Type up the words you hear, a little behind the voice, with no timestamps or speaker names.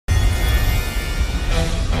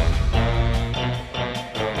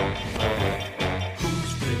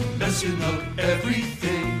version of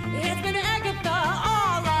everything. It's been Agatha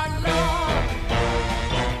all along.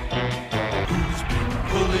 Who's been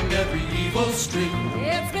pulling every evil string?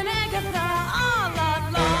 It's been Agatha all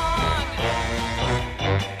along.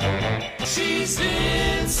 She's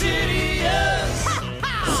insidious,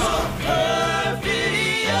 so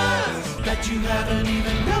perfidious that you haven't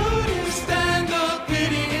even noticed. And the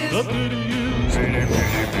pity is,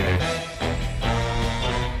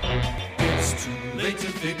 it's too late to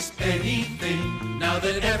fix anything now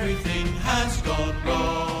that everything has gone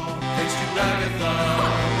wrong. Thanks to Agatha,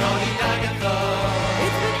 naughty Agatha.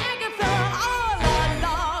 It's been Agatha all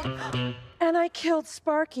along. And I killed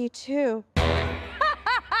Sparky, too.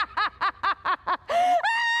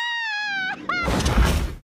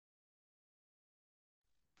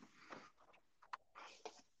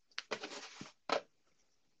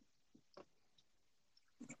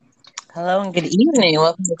 Hello and good evening.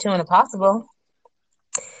 Welcome to Two and a Possible.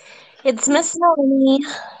 It's Miss Melanie.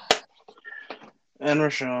 And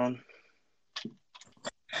Rashawn.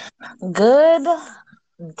 Good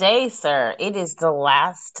day, sir. It is the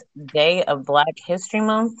last day of Black History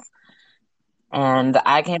Month, and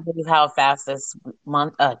I can't believe how fast this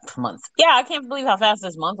month. Yeah, I can't believe how fast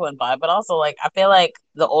this month went by. But also, like, I feel like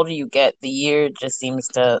the older you get, the year just seems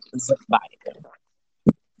to zip by.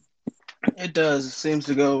 It does. It seems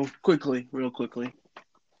to go quickly, real quickly.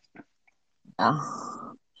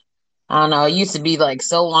 I don't know. It used to be like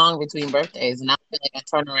so long between birthdays, and I feel like I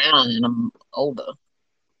turn around and I'm older.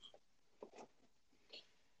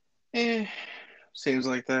 Seems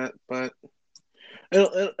like that, but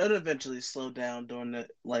it'll eventually slow down during the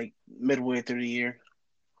midway through the year.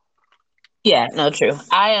 Yeah, no, true.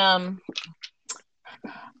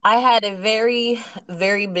 I had a very,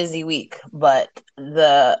 very busy week, but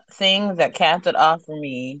the thing that capped it off for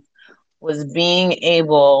me was being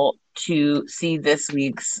able to see this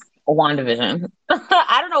week's WandaVision.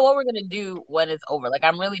 I don't know what we're gonna do when it's over. Like,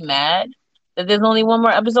 I'm really mad that there's only one more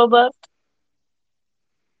episode left.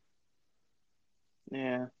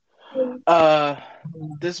 Yeah.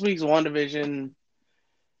 This week's WandaVision,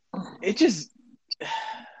 it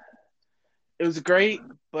was great,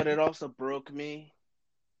 but it also broke me.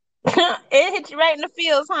 It hit you right in the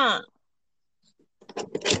feels, huh?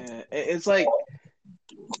 Yeah, it's like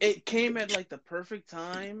it came at like the perfect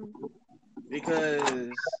time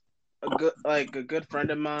because a good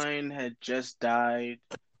friend of mine had just died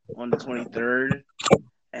on the 23rd,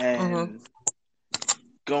 and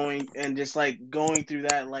going through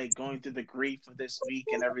that, going through the grief of this week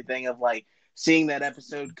and everything, of like seeing that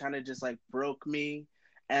episode kind of just like broke me,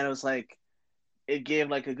 and it was like it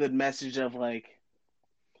gave like a good message of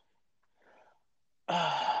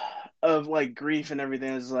grief and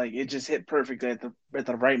everything. Is like it just hit perfect at the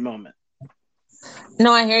right moment.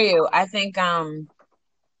 No, I hear you. I think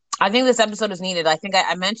this episode is needed. I think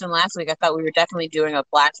I mentioned last week I thought we were definitely doing a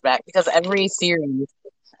flashback because every series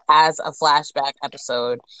has a flashback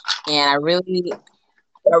episode, and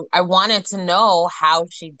I wanted to know how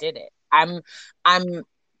she did it. I'm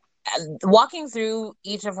walking through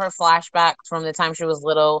each of her flashbacks from the time she was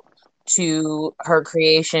little to her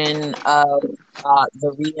creation of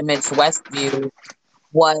the reimaged Westview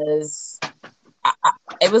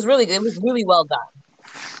it was really well done.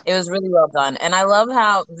 It was really well done, and I love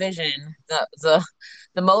how Vision, the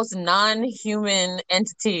most non-human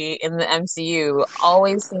entity in the MCU,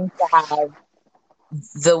 always seems to have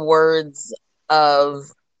the words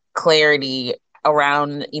of clarity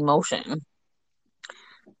around emotion.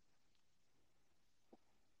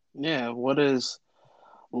 Yeah, what is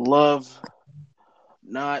love?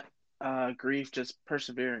 Not grief, just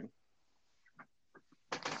persevering.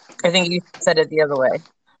 I think you said it the other way.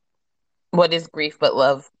 What is grief but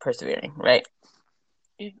love? Persevering, right?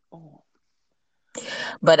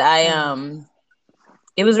 But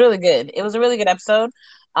it was really good. It was a really good episode.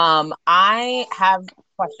 I have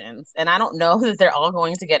questions, and I don't know that they're all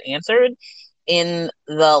going to get answered in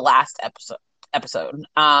the last episode.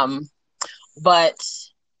 But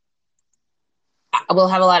we'll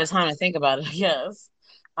have a lot of time to think about it, I guess.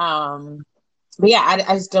 But yeah,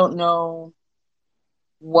 I just don't know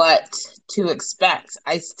what to expect.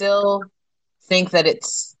 I still think that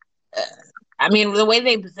it's the way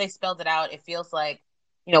they spelled it out, it feels like,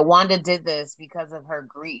 Wanda did this because of her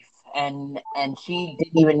grief, and she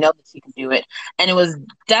didn't even know that she could do it, and it was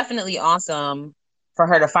definitely awesome for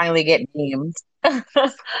her to finally get named.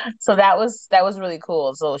 So that was really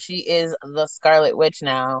cool. So she is the Scarlet Witch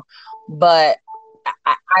now, but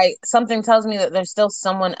I something tells me that there's still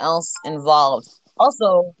someone else involved.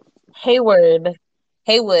 Also, Haywood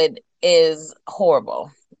is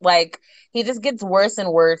horrible. Like, he just gets worse and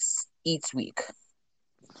worse each week.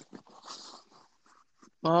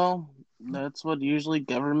 Well, that's what usually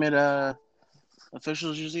government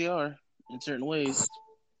officials usually are in certain ways.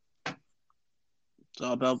 It's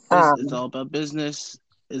all about It's Um, all about business.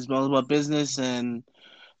 It's all about business and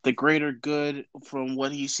the greater good from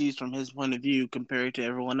what he sees from his point of view compared to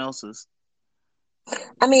everyone else's.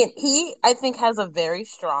 I mean, he, I think, has a very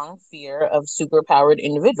strong fear of superpowered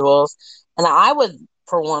individuals. And I would,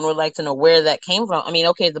 for one, would like to know where that came from. I mean,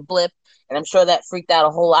 okay, the blip, and I'm sure that freaked out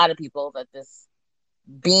a whole lot of people that this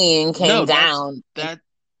being came No, down. And,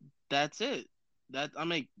 that's it. That I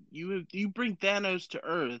mean, you bring Thanos to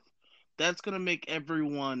Earth, that's gonna make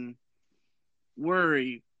everyone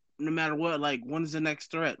worry, no matter what. Like, when's the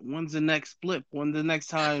next threat? When's the next blip? When's the next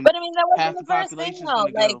time but I mean, that wasn't half the the first thing, population is though.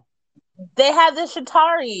 gonna Like, go? they had the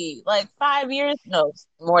Shatari like 5 years, no,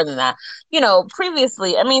 more than that.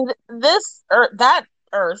 Previously. I mean, this Earth, that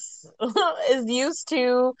Earth is used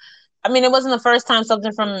to. I mean, it wasn't the first time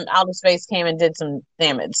something from outer space came and did some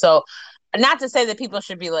damage. So, not to say that people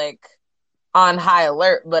should be like on high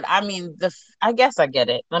alert, but I mean, I guess I get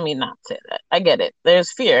it. Let me not say that. I get it.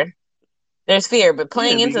 There's fear, but Yeah,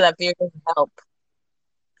 playing into that fear doesn't help.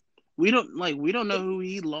 we don't know who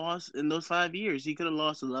he lost in those 5 years. He could have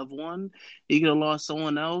lost a loved one. He could have lost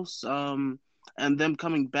someone else. And them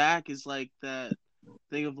coming back is like that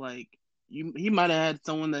thing of like he might have had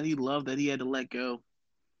someone that he loved that he had to let go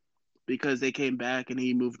because they came back and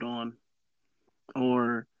he moved on,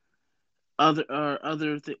 or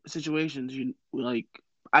situations. You like,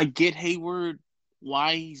 I get Hayward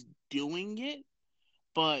why he's doing it,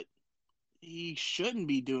 but he shouldn't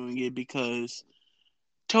be doing it because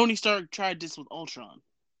Tony Stark tried this with Ultron.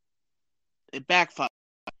 It backfired.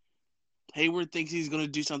 Hayward thinks he's going to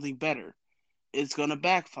do something better. It's going to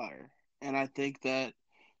backfire. And I think that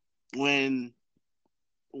when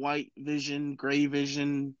White Vision, Gray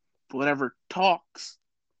Vision, whatever talks,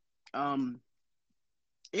 um,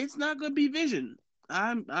 it's not going to be Vision.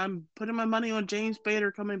 I'm putting my money on James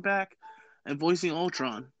Spader coming back and voicing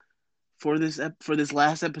Ultron for this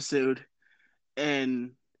last episode,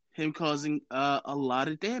 and him causing a lot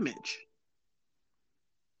of damage.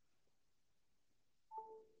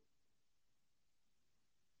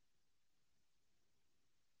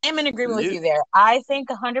 I'm in agreement with Hello? you there. I think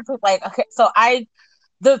 100%. Like, okay, so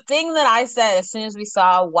the thing that I said as soon as we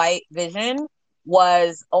saw White Vision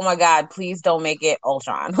was, "Oh my God, please don't make it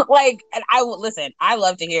Ultron." Like, and I would listen. I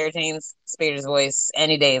love to hear James Spader's voice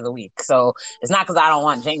any day of the week. So it's not because I don't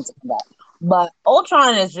want James to come back, but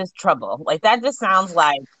Ultron is just trouble. Like that just sounds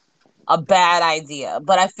like a bad idea.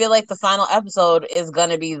 But I feel like the final episode is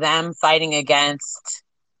gonna be them fighting against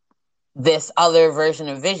this other version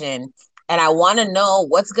of Vision. And I want to know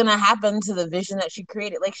what's gonna happen to the Vision that she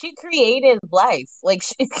created. Like she created life. Like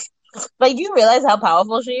she, like do you realize how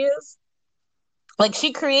powerful she is? Like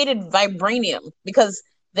she created vibranium because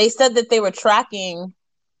they said that they were tracking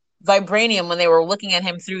vibranium when they were looking at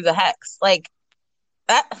him through the hex. Like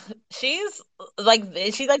that, she's like,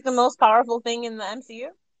 is she like the most powerful thing in the MCU?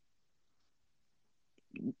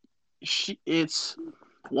 It's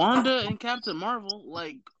Wanda and Captain Marvel.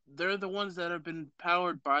 Like, they're the ones that have been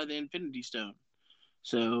powered by the Infinity Stone.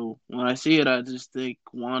 So when I see it, I just think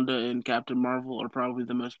Wanda and Captain Marvel are probably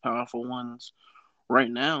the most powerful ones right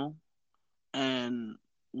now, and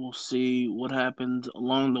we'll see what happens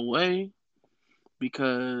along the way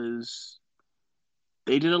because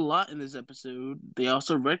they did a lot in this episode. They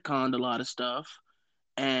also retconned a lot of stuff,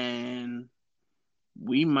 and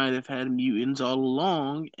we might have had mutants all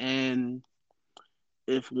along. And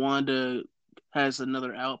if Wanda has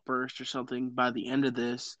another outburst or something by the end of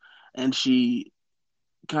this, and she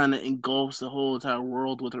kind of engulfs the whole entire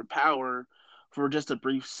world with her power for just a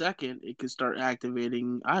brief second, it could start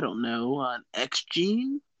activating, I don't know, an X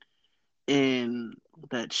gene and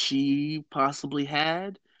that she possibly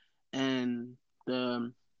had, and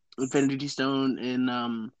the Infinity Stone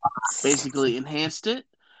and basically enhanced it,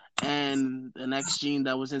 and the next gene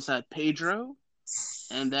that was inside Pedro,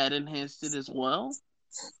 and that enhanced it as well.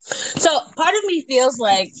 So part of me feels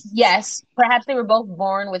like yes, perhaps they were both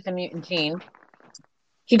born with the mutant gene.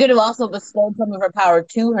 She could have also bestowed some of her power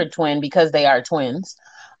to her twin because they are twins.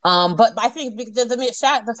 But I think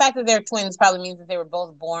the fact that they're twins probably means that they were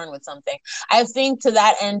both born with something. I think to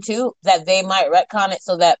that end too that they might retcon it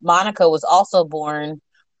so that Monica was also born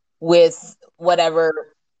with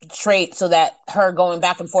whatever trait, so that her going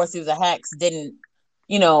back and forth through the hex didn't,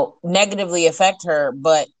 negatively affect her,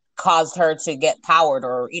 but caused her to get powered,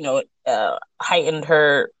 or heightened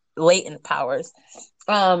her latent powers.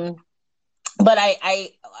 Um, but I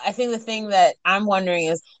think the thing that I'm wondering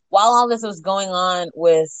is while all this was going on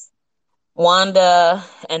with Wanda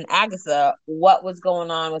and Agatha, what was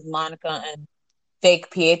going on with Monica and fake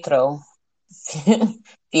Pietro.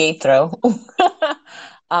 Pietro. So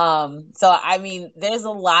I mean, there's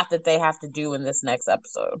a lot that they have to do in this next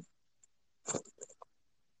episode.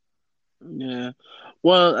 Yeah.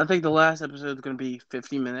 Well, I think the last episode is going to be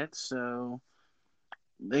 50 minutes, so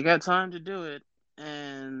they got time to do it.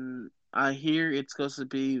 And I hear it's supposed to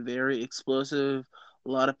be very explosive, a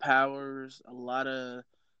lot of powers, a lot of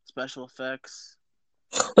special effects.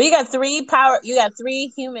 Well, you got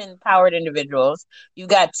three human powered individuals. You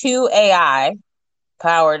got two AI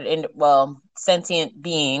powered sentient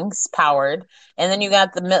beings powered, and then you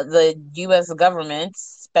got the US government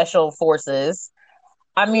special forces.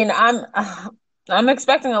 I mean, I'm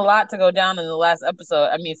expecting a lot to go down in the last episode.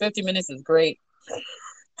 I mean, 50 minutes is great.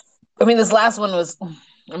 I mean, this last one was,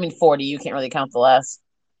 I mean, 40. You can't really count the last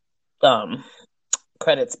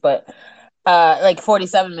credits, but like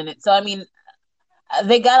 47 minutes. So I mean,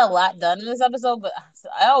 they got a lot done in this episode, but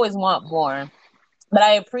I always want more. But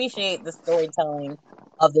I appreciate the storytelling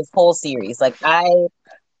of this whole series. Like I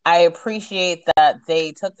appreciate that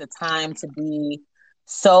they took the time to be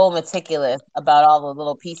so meticulous about all the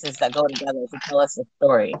little pieces that go together to tell us the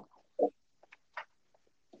story.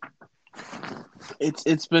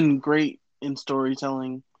 It's been great in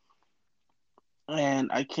storytelling,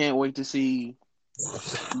 and I can't wait to see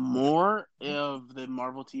more of the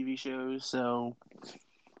Marvel TV shows. So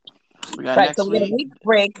we got Right, next so we get a week. week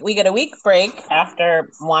break. We get a week break after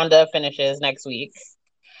Wanda finishes next week.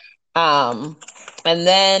 And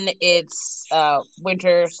then it's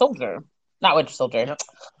Winter Soldier. Not Winter Soldier. Yep.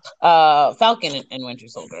 Falcon and Winter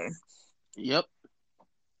Soldier. Yep.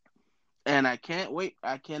 And I can't wait.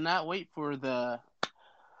 I cannot wait for the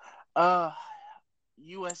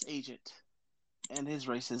U.S. agent and his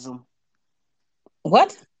racism.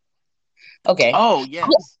 What? Okay. Oh yes.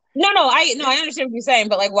 No, I understand what you're saying,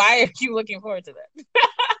 but like, why are you looking forward to that?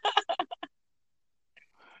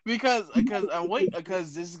 because I'm waiting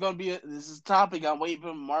because this is gonna be this is a topic I'm waiting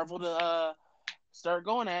for Marvel to start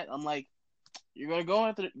going at. I'm like, you're gonna go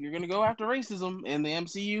after racism in the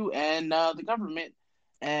MCU and the government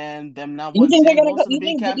and them not You wanting think they're Sam gonna go? Wilson to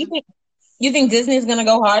be captain. You think Disney's gonna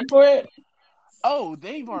go hard for it? Oh,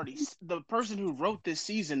 the person who wrote this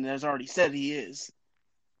season has already said he is.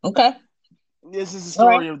 Okay. This is the All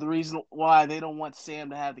story right. of the reason why they don't want Sam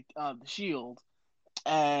to have the shield,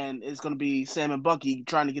 and it's going to be Sam and Bucky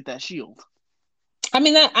trying to get that shield. I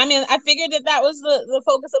I figured that was the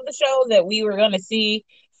focus of the show, that we were gonna see,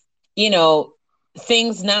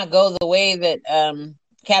 things not go the way that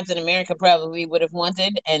Captain America probably would have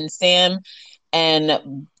wanted, and Sam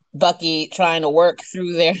and Bucky trying to work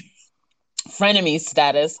through their frenemy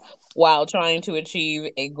status while trying to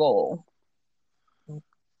achieve a goal.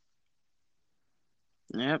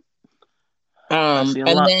 Yep. And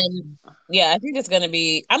then, I think it's going to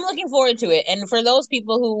be, I'm looking forward to it. And for those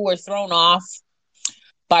people who were thrown off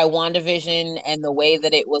by WandaVision and the way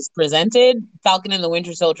that it was presented, Falcon and the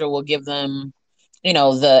Winter Soldier will give them,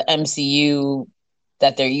 the MCU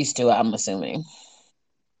that they're used to, I'm assuming.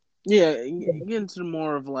 Yeah, get into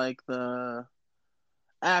more of like the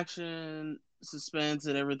action, suspense,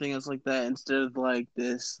 and everything else like that, instead of like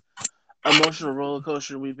this emotional roller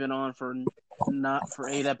coaster we've been on for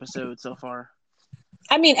 8 episodes so far.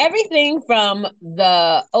 I mean, everything from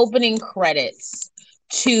the opening credits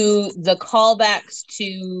to the callbacks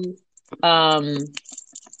to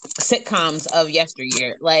sitcoms of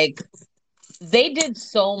yesteryear. Like, they did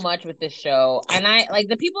so much with this show. And I like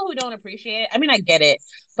the people who don't appreciate it. I mean, I get it.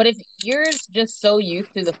 But if you're just so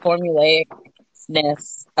used to the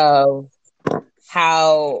formulaicness of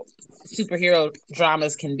how superhero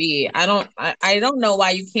dramas can be, I don't know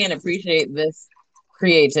why you can't appreciate this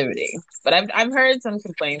creativity. But I've heard some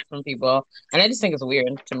complaints from people, and I just think it's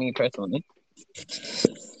weird to me personally.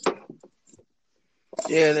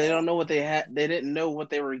 Yeah, they don't know what they had. They didn't know what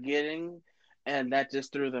they were getting, and that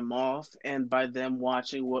just threw them off. And by them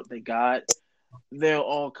watching what they got, they'll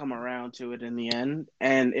all come around to it in the end.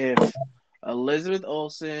 And if Elizabeth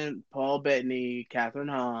Olsen, Paul Bettany, Catherine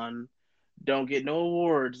Hahn don't get no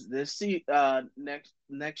awards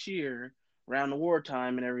next year around award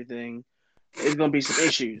time and everything, it's gonna be some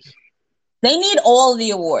issues. They need all the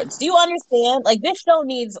awards. Do you understand? Like, this show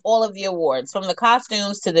needs all of the awards, from the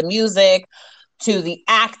costumes to the music to the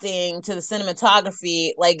acting to the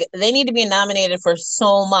cinematography. Like, they need to be nominated for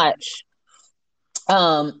so much.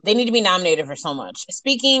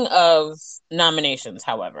 Speaking of nominations,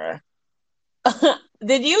 however,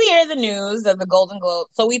 did you hear the news of the Golden Globe?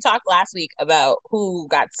 So we talked last week about who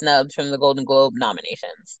got snubbed from the Golden Globe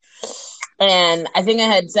nominations. And I think I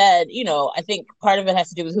had said, I think part of it has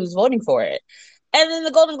to do with who's voting for it. And then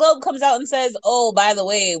the Golden Globe comes out and says, "Oh, by the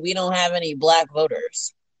way, we don't have any black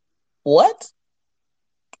voters." What?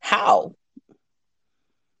 How?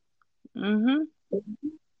 Mm-hmm.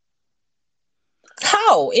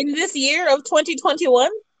 How in this year of 2021?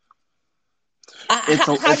 How It's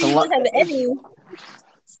do a you lot. not have any?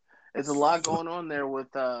 It's a lot going on there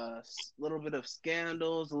with a little bit of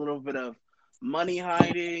scandals, a little bit of money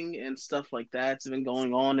hiding and stuff like that's been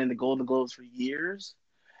going on in the Golden Globes for years.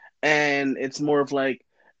 And it's more of like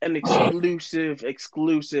an exclusive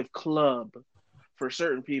club for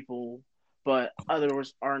certain people, but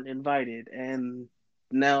others aren't invited. And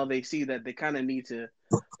now they see that they kind of need to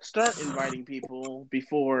start inviting people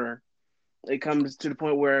before it comes to the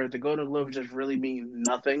point where the Golden Globes just really mean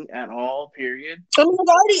nothing at all. Period. I mean,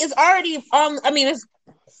 it's already. I mean,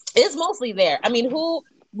 it's mostly there. I mean, who?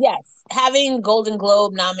 Yes, having Golden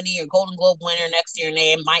Globe nominee or Golden Globe winner next to your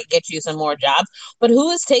name might get you some more jobs, but who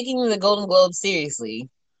is taking the Golden Globe seriously?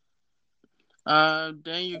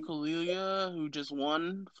 Daniel Kaluuya, who just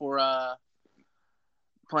won for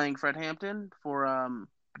playing Fred Hampton for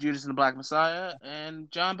Judas and the Black Messiah, and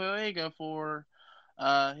John Boyega for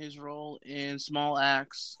his role in Small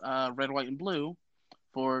Axe, Red, White, and Blue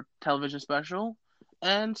for television special,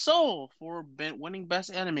 and Soul for winning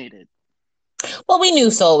Best Animated. Well, we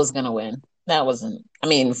knew Soul was going to win. That wasn't. I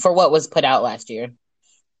mean, for what was put out last year,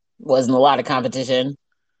 wasn't a lot of competition.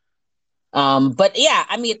 But yeah,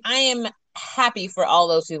 I mean, I am happy for all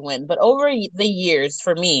those who win. But over the years,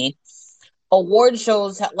 for me, award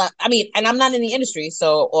shows. I mean, and I'm not in the industry,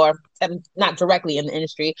 so or I'm not directly in the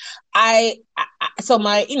industry. So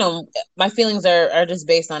my my feelings are just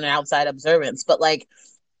based on an outside observance. But like,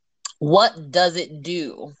 what does it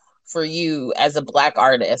do for you as a Black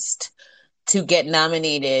artist to get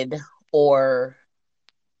nominated or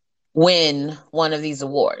win one of these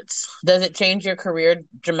awards? Does it change your career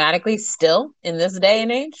dramatically still in this day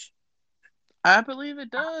and age? I believe it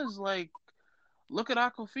does. Like, look at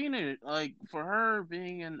Aquafina. Like, for her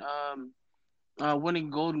being in winning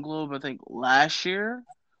Golden Globe, I think last year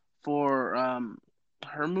for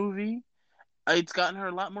her movie, it's gotten her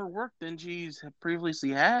a lot more work than she's previously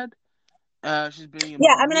had. She's being in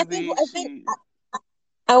Yeah, more I mean, I movies. think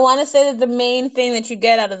I want to say that the main thing that you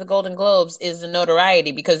get out of the Golden Globes is the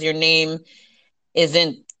notoriety because your name is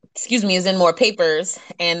in, excuse me, is in more papers,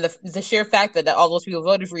 and the sheer fact that all those people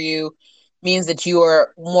voted for you means that you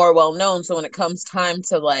are more well known. So when it comes time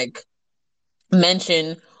to like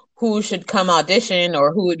mention who should come audition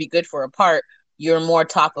or who would be good for a part, you're more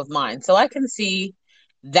top of mind. So I can see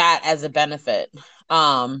that as a benefit.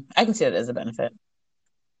 I can see that as a benefit.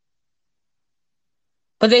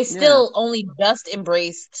 But they Yeah. still only just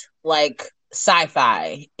embraced like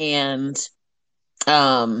sci-fi and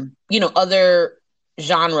other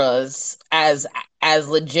genres as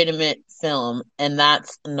legitimate film, and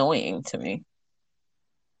that's annoying to me.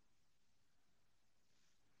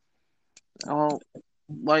 Well,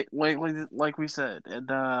 like we said,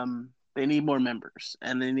 and they need more members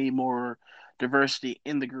and they need more diversity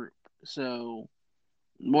in the group. So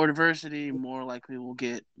more diversity, more likely we'll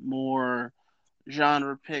get more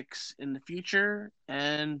genre picks in the future,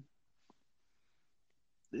 and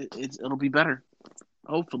it'll be better.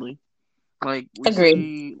 Hopefully, like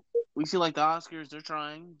Agreed. we see like the Oscars, they're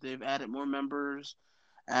trying. They've added more members,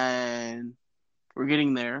 and we're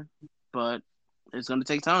getting there, but it's going to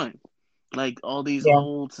take time. Like all these Yeah.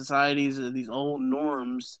 old societies, these old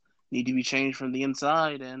norms need to be changed from the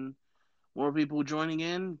inside, and more people joining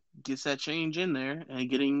in gets that change in there and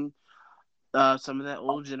getting some of that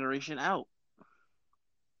old generation out.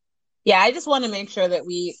 Yeah, I just want to make sure that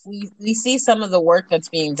we see some of the work that's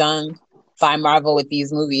being done by Marvel with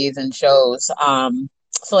these movies and shows.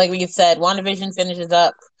 So like we said, WandaVision finishes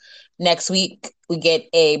up next week. We get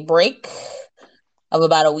a break of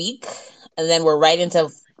about a week, and then we're right into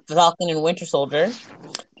Falcon and Winter Soldier.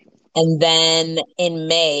 And then in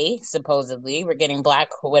May, supposedly, we're getting Black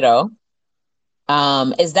Widow.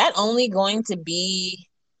 Is that only going to be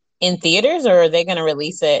in theaters, or are they going to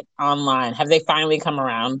release it online? Have they finally come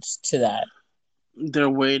around to that? They're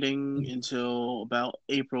waiting until about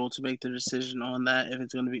April to make the decision on that, if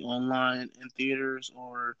it's going to be online in theaters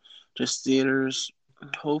or just theaters.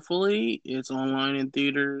 Hopefully, it's online in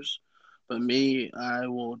theaters. But me, I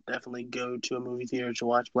will definitely go to a movie theater to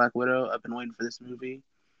watch Black Widow. I've been waiting for this movie.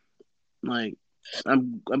 Like,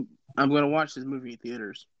 I'm going to watch this movie in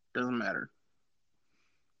theaters. Doesn't matter.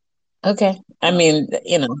 Okay. I Uh, mean,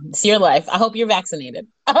 it's your life. I hope you're vaccinated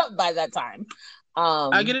by that time.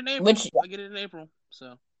 I get it in April. Which I get it in April.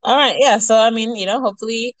 So All right, yeah. So I mean,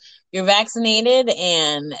 hopefully you're vaccinated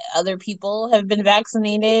and other people have been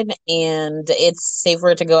vaccinated and it's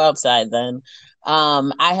safer to go outside then.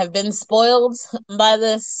 I have been spoiled by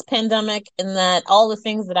this pandemic in that all the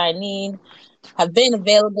things that I need have been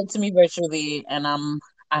available to me virtually and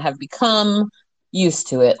I have become used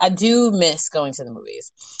to it. I do miss going to the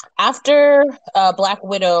movies. After Black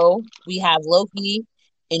Widow, we have Loki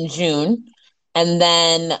in June, and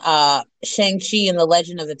then Shang-Chi and the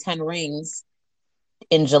Legend of the Ten Rings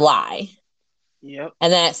in July. Yep.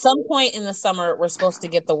 And then at some point in the summer, we're supposed to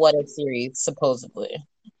get the What If series, supposedly.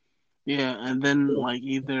 Yeah, and then like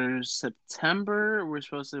either September we're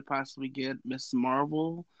supposed to possibly get Miss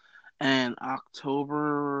Marvel, and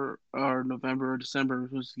October or November or December we're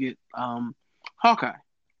supposed to get Hawkeye.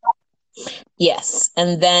 Yes.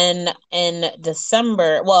 And then in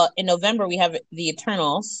December, well, in November, we have the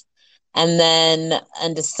Eternals. And then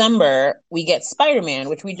in December, we get Spider-Man,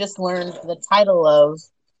 which we just learned the title of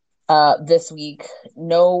this week.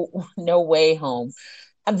 No Way Home.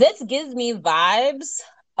 This gives me vibes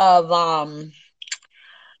of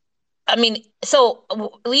I mean, so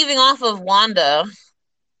leaving off of Wanda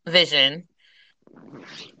Vision,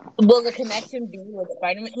 will the connection be with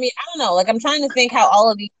Spider-Man? I mean, I don't know. Like, I'm trying to think how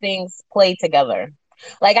all of these things play together.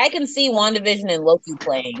 Like, I can see WandaVision and Loki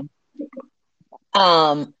playing.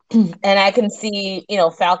 And I can see,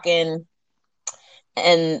 Falcon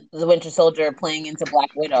and the Winter Soldier playing into Black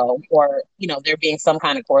Widow, or, there being some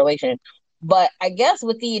kind of correlation. But I guess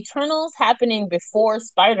with the Eternals happening before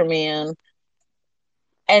Spider-Man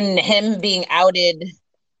and him being outed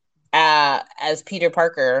as Peter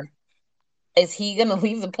Parker, is he gonna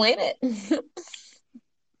leave the planet?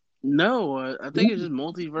 No, I think it's just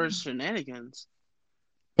multiverse shenanigans.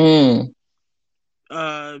 Mm.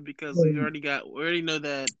 Because we already know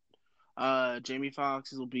that Jamie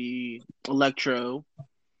Foxx will be Electro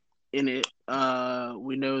in it.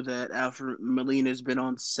 We know that Alfred Molina's been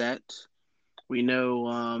on set. We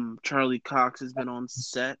know Charlie Cox has been on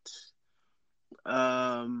set.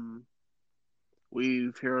 Um,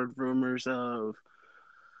 we've heard rumors of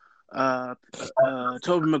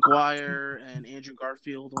Tobey Maguire and Andrew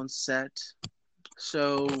Garfield on set.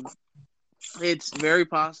 So it's very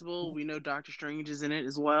possible. We know Doctor Strange is in it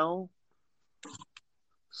as well.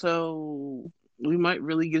 So we might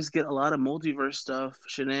really just get a lot of multiverse stuff,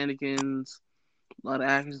 shenanigans, a lot of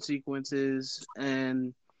action sequences,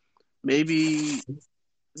 and maybe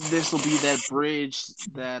this will be that bridge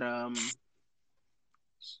that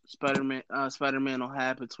Spider-Man will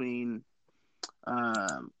have between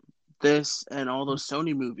this and all those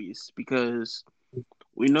Sony movies, because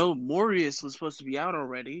we know Morbius was supposed to be out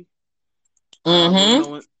already.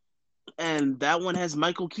 Mm-hmm. And that one has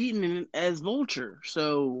Michael Keaton in it as Vulture.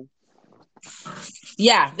 So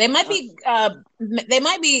Yeah, they might be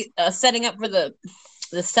setting up for the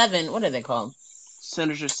seven. What are they called?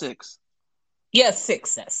 Sinister Six. Yeah,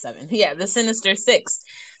 six. That's seven. Yeah, the Sinister Six.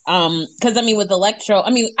 Because I mean, with Electro, I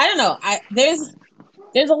mean, I don't know.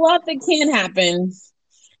 There's a lot that can happen,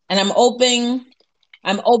 and I'm open.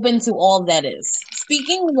 I'm open to all that is.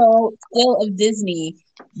 Speaking though, still of Disney,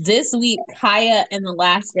 this week Kaya and the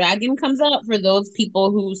Last Dragon comes out for those people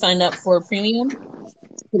who signed up for the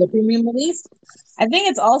premium release. I think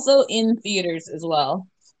it's also in theaters as well.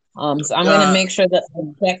 So I'm gonna make sure that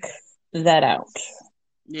I check that out.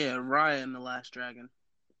 Yeah, Raya and the Last Dragon.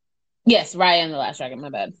 Yes, Raya and the Last Dragon. My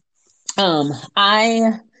bad.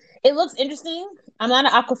 I It looks interesting. I'm not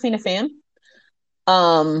an Aquafina fan.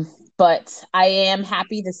 But I am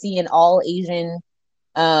happy to see an all Asian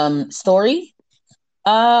story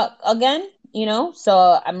again,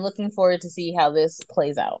 so I'm looking forward to see how this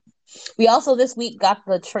plays out. We also this week got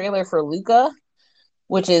the trailer for Luca,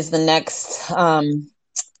 which is the next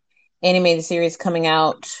animated series coming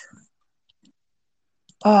out.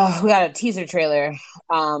 We got a teaser trailer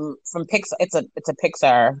from Pixar. It's a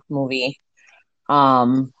Pixar movie.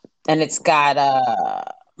 And it's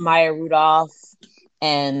got Maya Rudolph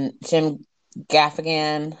and Jim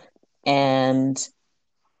Gaffigan and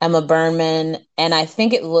Emma Burnman, and I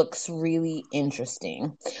think it looks really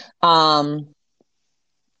interesting. But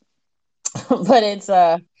it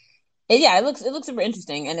looks super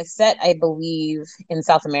interesting, and it's set, I believe, in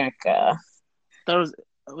South America.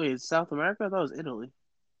 South America? I thought it was Italy.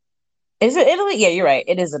 Is it Italy? Yeah, you're right.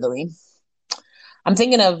 It is Italy. I'm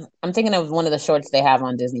thinking of one of the shorts they have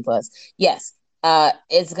on Disney Plus. Yes.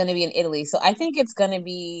 It's gonna be in Italy. So I think it's gonna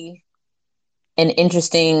be an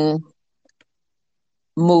interesting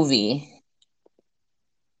movie.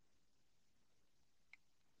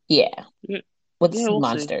 Yeah. With we'll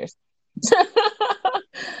monsters.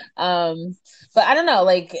 But I don't know,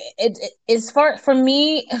 like it's far for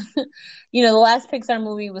me, the last Pixar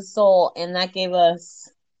movie was Soul, and that gave us,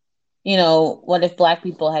 what if black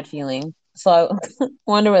people had feeling? So I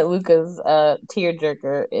wonder what Luca's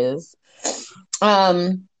tearjerker is.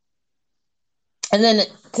 Um, and then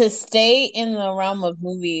to stay in the realm of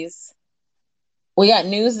movies, we got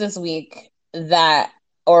news this week that,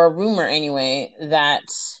 or a rumor anyway, that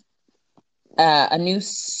a new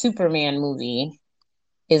Superman movie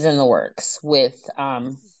is in the works with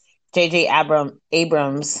J.J.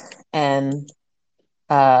 Abrams and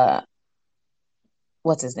uh,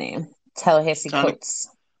 what's his name? Tallahassee Tana, Coates.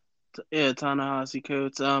 yeah, Ta-Nehisi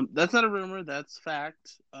Coates. That's not a rumor. That's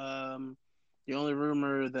fact. The only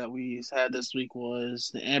rumor that we had this week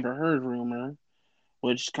was the Amber Heard rumor,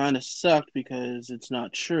 which kind of sucked because it's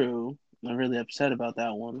not true. I'm really upset about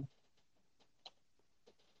that one.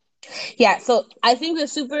 Yeah, so I think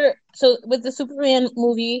so with the Superman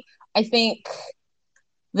movie, I think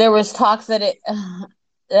there was talks that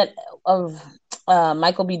that of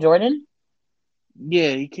Michael B. Jordan.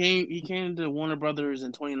 Yeah, he came to Warner Brothers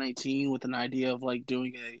in 2019 with an idea of like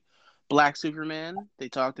doing a Black Superman. They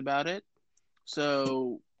talked about it,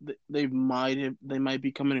 so they might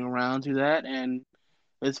be coming around to that, and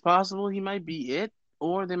it's possible he might be it,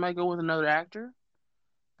 or they might go with another actor.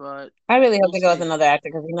 But I really hope we'll they go with see. another actor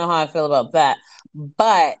because you know how I feel about that.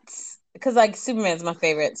 But because like Superman's my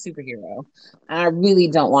favorite superhero, and I really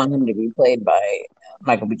don't want him to be played by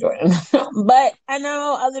Michael B. Jordan. But I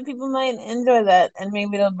know other people might enjoy that, and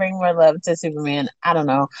maybe it'll bring more love to Superman. I don't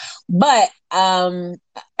know, but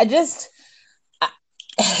I just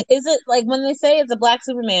is it like when they say it's a black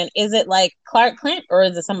Superman? Is it like Clark Kent or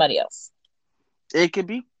is it somebody else? It could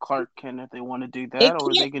be Clark Kent if they want to do It that, or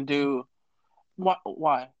can't. they can do why?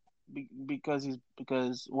 Why? Because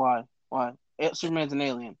why? Why? Superman's an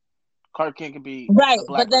alien. Clark Kent could be Right, a but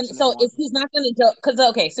black then person if they so want. if he's not going to do, because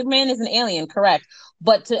okay, Superman is an alien, correct?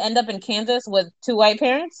 But to end up in Kansas with two white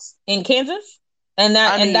parents in Kansas, and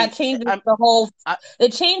that I and mean, that changes I'm. the whole, I,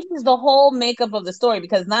 it changes the whole makeup of the story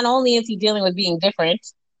because not only is he dealing with being different,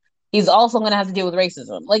 he's also going to have to deal with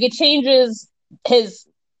racism. Like it changes his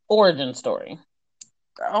origin story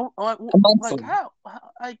oh, like immensely. how?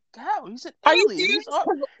 Like how? He's an Are you alien. serious? He's al-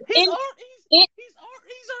 'Cause he's In, al- in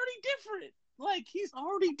he's already different. Like he's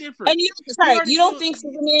already different. and you He sorry, already you don't feel think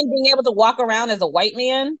Superman being able to walk around as a white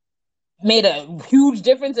man made a huge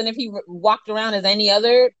difference than if he walked around as any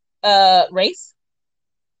other race?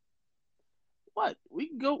 what we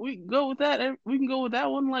can go with that. We can go with that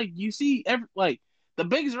one. Like you see, like the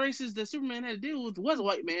biggest races that Superman had to deal with was a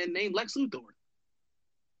white man named Lex Luthor.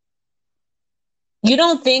 You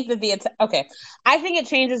don't think that okay? I think it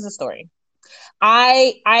changes the story.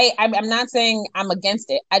 I'm not saying I'm against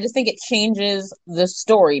it. I just think it changes the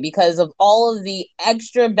story because of all of the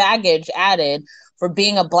extra baggage added for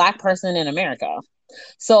being a black person in America.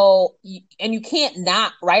 So, and you can't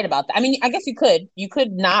not write about that. I mean, I guess you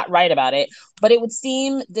could not write about it, but it would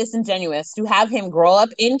seem disingenuous to have him grow up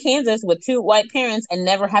in Kansas with two white parents and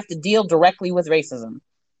never have to deal directly with racism.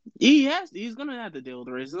 He's gonna have to deal with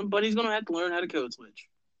racism, but he's gonna have to learn how to code switch.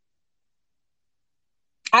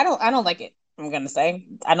 I don't like it. I'm gonna say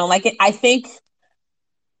I don't like it. I think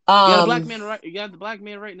You got a black um man right. You got the black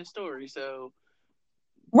man writing the story. So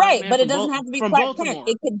black right, man but it doesn't have to be from Clark Kent. Baltimore.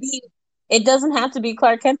 It doesn't have to be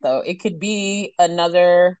Clark Kent though. It could be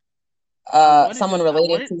another someone I related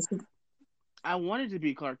wanted to. I wanted to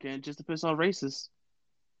be Clark Kent just to piss off racists.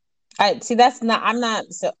 I see that's not I'm not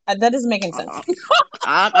so that doesn't make any sense.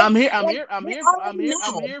 I, I'm here. I'm Like here. I'm they're here. I'm already here.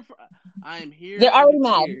 I'm mad. here for. I'm here They're for the already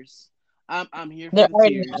mad. tears. I'm here for They're the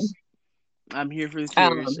already mad. tears. I'm here for the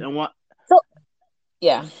tears. Um And what? so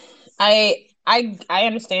yeah. I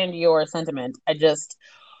understand your sentiment. I just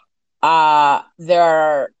there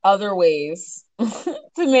are other ways to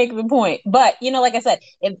make the point. But like I said,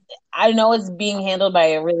 if I know it's being handled by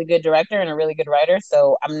a really good director and a really good writer,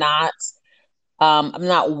 so I'm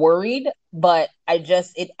not worried, but I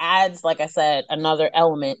just it adds, like I said, another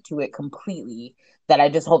element to it completely that I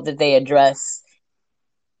just hope that they address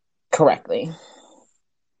correctly.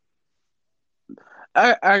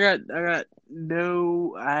 I got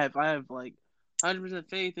no. I have like 100%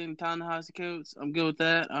 faith in Ta-Nehisi Coates. I'm good with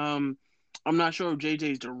that. I'm not sure if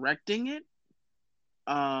JJ's directing it.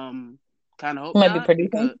 Um, kind of hope Who might be not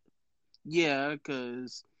producing?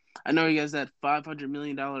 because I know he has that $500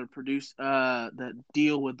 million produce that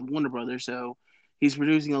deal with Warner Brothers, so he's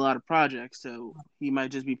producing a lot of projects. So he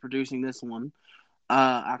might just be producing this one.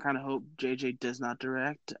 I kind of hope JJ does not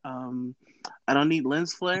direct. I don't need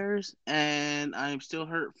lens flares, and I'm still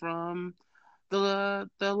hurt from the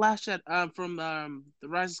last chat from the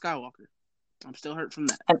Rise of Skywalker. I'm still hurt from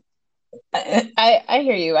that. I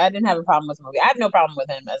hear you. I didn't have a problem with the movie. I have no problem with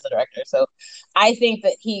him as a director. So I think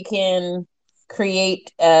that he can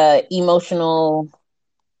create emotional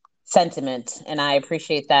sentiment, and I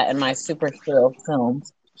appreciate that in my superhero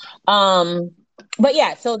films. Um, but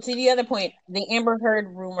yeah, so to the other point, the Amber Heard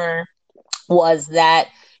rumor was that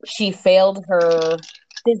she failed her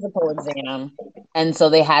physical exam, and so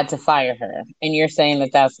they had to fire her. And you're saying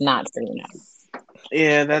that that's not true now.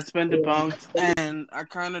 Yeah, that's been debunked, and I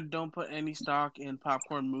kind of don't put any stock in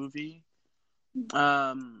Popcorn Movie,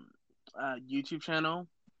 um, YouTube channel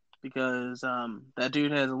because that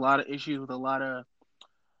dude has a lot of issues with a lot of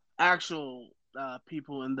actual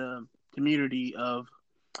people in the community of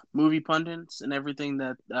movie pundits and everything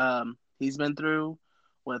that he's been through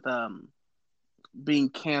with being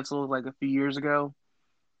canceled like a few years ago.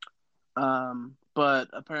 But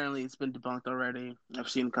apparently it's been debunked already. I've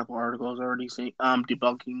seen a couple articles already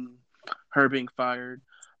debunking her being fired.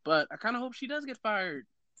 But I kind of hope she does get fired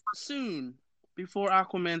soon before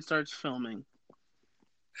Aquaman starts filming.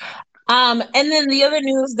 And then the other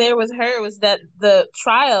news there was her was that the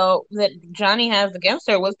trial that Johnny has against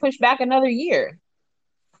her was pushed back another year.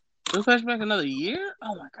 We'll flash back another year?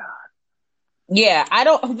 Oh my god. Yeah, they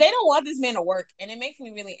don't want this man to work, and it makes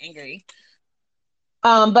me really angry.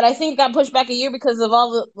 But I think it got pushed back a year because of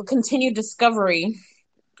all the continued discovery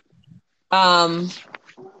um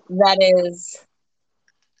that is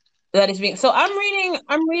being so I'm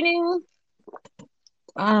reading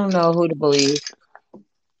I don't know who to believe.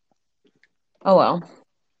 Oh well.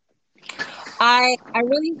 I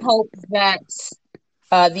really hope that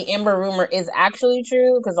the Amber rumor is actually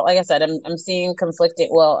true because, like I said, I'm seeing conflicting.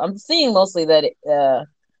 Well, I'm seeing mostly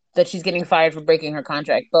that she's getting fired for breaking her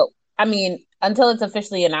contract. But I mean, until it's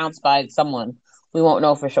officially announced by someone, we won't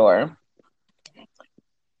know for sure.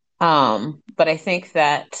 But I think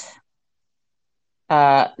that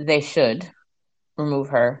they should remove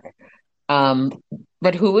her. Um,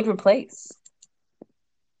 but who would replace?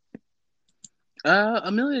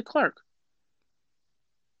 Amelia Clark.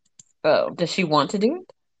 Oh, does she want to do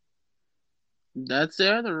it? That's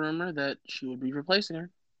the other rumor that she would be replacing her,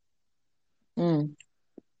 Mm.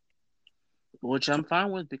 which I'm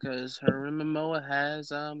fine with because her and Momoa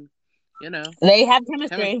has you know, They have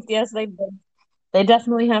chemistry. chemistry. Yes, they do. They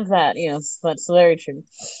definitely have that. Yes, that's very true.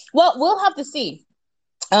 Well, we'll have to see.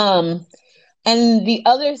 Um, and the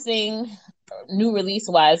other thing, new release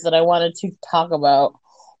wise, that I wanted to talk about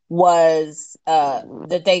was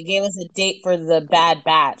that they gave us a date for the Bad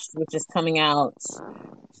Batch, which is coming out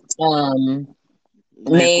um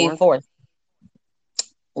May May 4th. 4th,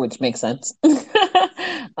 which makes sense.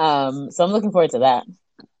 So I'm looking forward to that.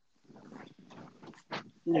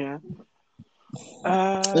 Yeah.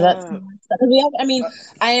 That's Uh, I mean,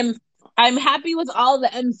 I am I'm happy with all the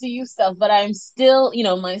MCU stuff, but I'm still,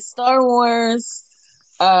 my Star Wars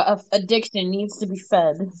addiction needs to be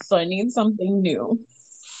fed, so I need something new.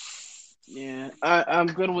 yeah, I'm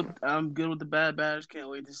good with the Bad Batch. Can't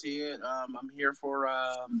wait to see it. I'm here for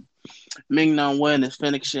Ming Na Wen and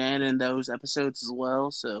Fennec Shan in those episodes as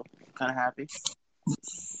well. So kind of happy.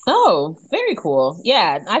 Oh, very cool.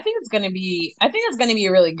 Yeah, I think it's gonna be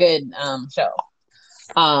a really good show.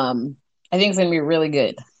 I think it's gonna be really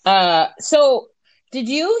good. So did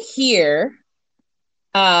you hear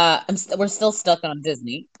we're still stuck on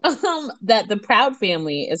Disney that the Proud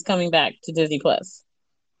Family is coming back to Disney Plus?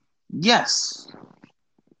 Yes.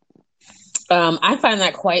 I find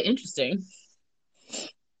that quite interesting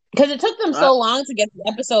because it took them Uh, so long to get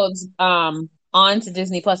the episodes onto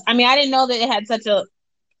Disney Plus. I mean, I didn't know that it had such a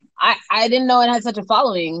I didn't know it had such a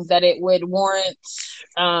following that it would warrant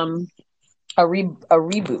um a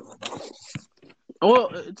reboot. well,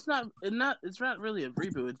 it's not really a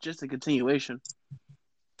reboot. It's just a continuation.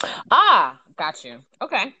 Ah, got you.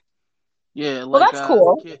 Okay. Yeah, Well, like that's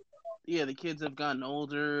cool. the kids have gotten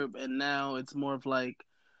older, and now it's more of like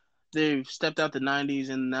they've stepped out the '90s,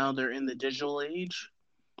 and now they're in the digital age.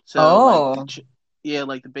 So like Oh.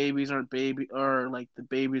 like the babies aren't baby or like the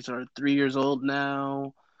babies are 3 years old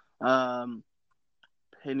now. Um,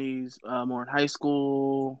 Penny's more in high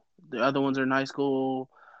school. The other ones are in high school.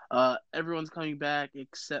 Everyone's coming back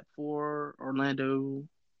except for Orlando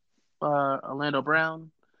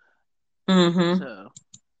Brown. Mm-hmm. So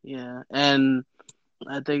yeah, and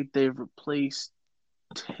I think they've replaced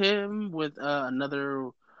him with another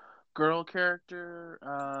girl character,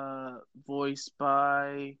 voiced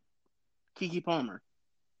by Kiki Palmer.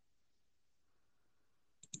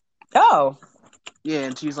 Oh. Yeah,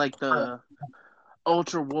 and she's like the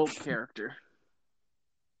ultra woke character.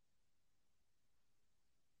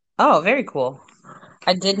 Oh, very cool.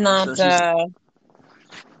 I did So not she's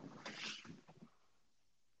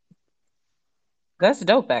That's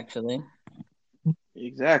dope, actually.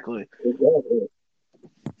 Exactly.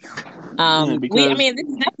 Yeah, I because mean, this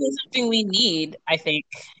is definitely something we need, I think,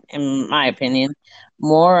 in my opinion.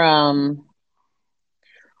 More,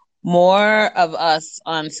 more of us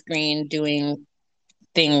on screen doing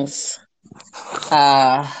things.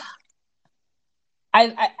 Uh,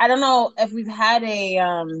 I don't know if we've had a,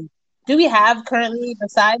 do we have currently,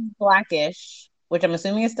 besides Blackish, which I'm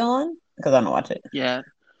assuming is still on? Because I don't watch it. yeah,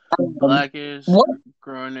 Um, blackish, what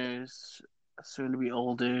grownish, soon to be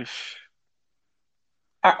oldish.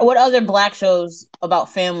 what other black shows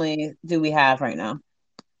about family do we have right now?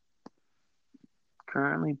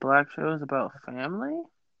 Currently, black shows about family.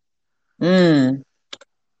 Mm.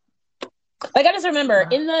 Like I just remember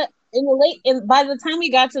in the late in by the time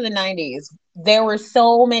we got to the 90s, there were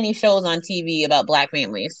so many shows on TV about black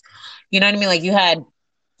families. You know what I mean? Like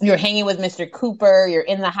you're hanging with Mr. Cooper, you're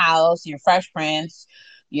in the house, you're Fresh Prince,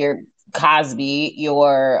 you're Cosby,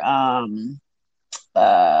 you're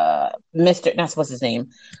Mr. Not what's his name?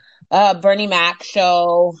 Bernie Mac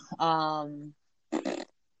show.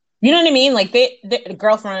 You know what I mean? Like they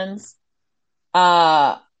girlfriends.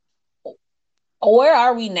 Uh where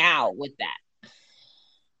are we now with that?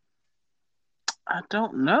 I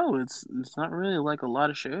don't know. It's not really like a lot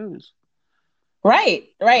of shows. Right,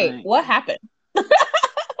 right. Like What happened?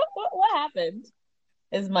 What happened?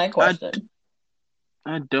 Is my I question.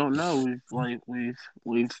 I don't know.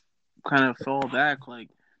 We've kind of fell back. Like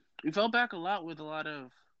we fell back a lot with a lot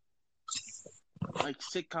of like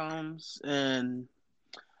sitcoms and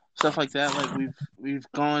stuff like that. Like we've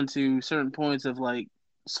gone to certain points of like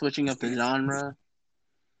switching up the genre.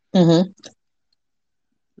 Mm-hmm.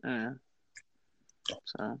 Yeah.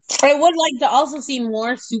 So I would like to also see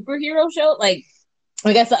more superhero show. Like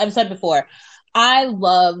I guess I've said before, I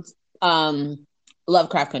loved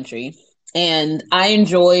Lovecraft Country, and I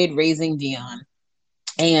enjoyed Raising Dion,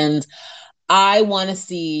 and I want to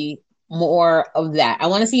see more of that. I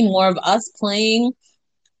want to see more of us playing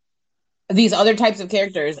these other types of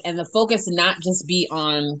characters, and the focus not just be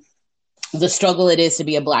on the struggle it is to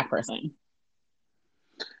be a black person.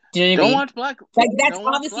 Do you know what I don't mean? watch Black. Like that's Don't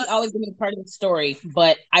watch obviously Black. always gonna be part of the story,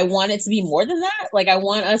 but I want it to be more than that. Like I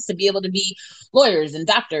want us to be able to be lawyers and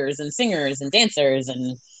doctors and singers and dancers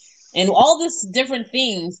and all this different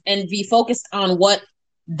things and be focused on what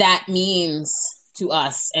that means to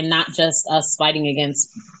us and not just us fighting against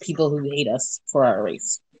people who hate us for our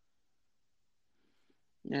race.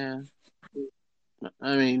 Yeah.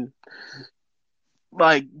 I mean,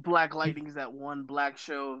 like Black Lightning is that one black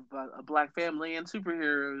show about a black family and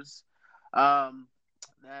superheroes, um,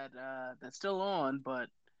 that's still on, but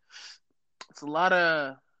it's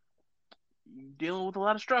dealing with a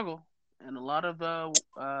lot of struggle and a lot of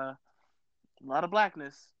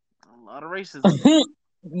blackness, a lot of racism.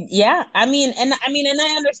 Yeah, and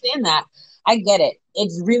I understand that. I get it.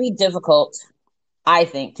 It's really difficult, I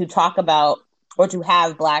think, to talk about or to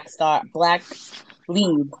have black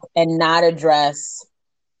leads and not address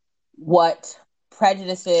what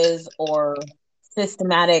prejudices or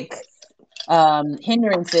systematic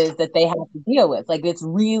hindrances that they have to deal with. Like it's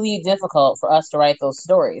really difficult for us to write those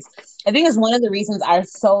stories. I think it's one of the reasons I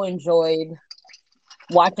so enjoyed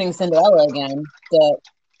watching Cinderella again.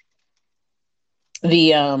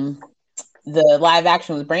 The the live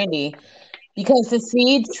action with Brandy, because to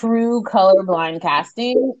see true colorblind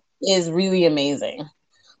casting is really amazing.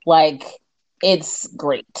 Like it's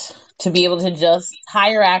great to be able to just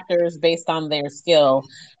hire actors based on their skill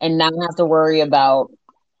and not have to worry about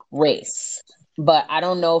race. But I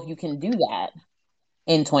don't know if you can do that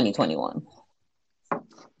in 2021.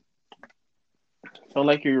 So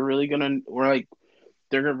like you're really gonna, or like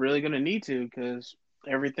they're really gonna need to because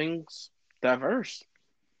everything's diverse.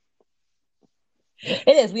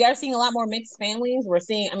 It is. We are seeing a lot more mixed families. We're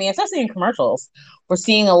seeing, I mean, especially in commercials, we're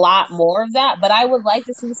seeing a lot more of that. But I would like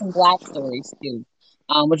to see some black stories too,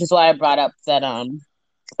 which is why I brought up that.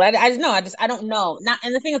 But I just know, I don't know. Not,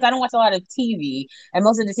 and the thing is, I don't watch a lot of TV, and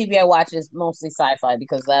most of the TV I watch is mostly sci-fi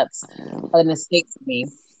because that's an escape for me.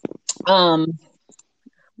 Um,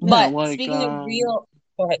 Yeah, but speaking of real,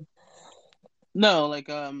 go ahead. no, like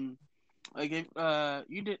if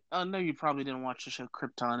you did, I know you probably didn't watch the show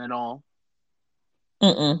Krypton at all.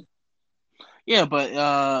 Mm-mm. Yeah,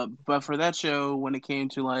 but for that show, when it came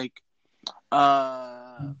to like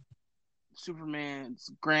uh Superman's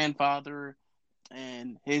grandfather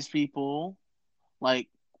and his people, like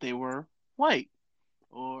they were white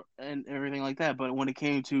or and everything like that. But when it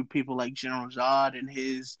came to people like General Zod and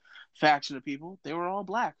his faction of people, they were all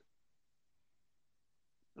black.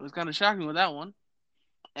 It was kind of shocking with that one,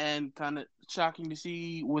 and kind of shocking to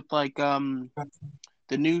see with like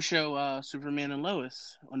the new show Superman and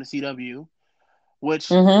Lois on the CW, which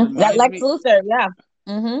That reminds Lex me. Luthor, yeah.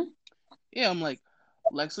 Mm-hmm. Yeah, I'm like,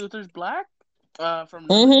 Lex Luthor's black from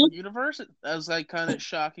another Mm-hmm. universe. That was like kind of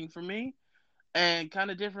shocking for me, and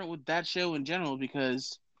kind of different with that show in general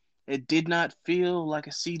because it did not feel like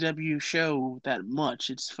a CW show that much.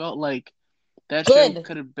 It felt like that show Good.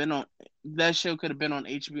 could have been on that show could have been on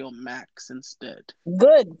HBO Max instead.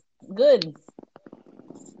 Good. Good.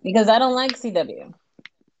 Because I don't like CW.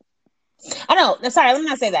 I know. Sorry, let me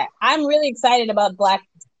not say that. I'm really excited about Black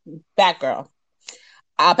Batgirl.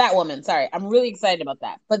 Batwoman, sorry. I'm really excited about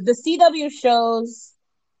that. But the CW shows,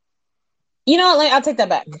 you know what? Like, I'll take that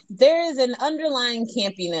back. There is an underlying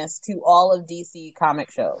campiness to all of DC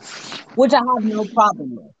comic shows, which I have no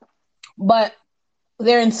problem with. But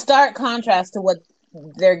they're in stark contrast to what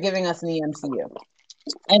they're giving us in the MCU.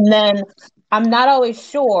 And then I'm not always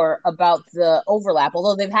sure about the overlap,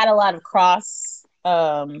 although they've had a lot of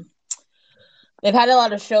they've had a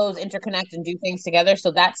lot of shows interconnect and do things together,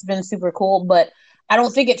 so that's been super cool. But I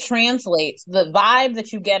don't think it translates the vibe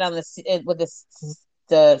that you get on the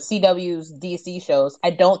CW's DC shows. I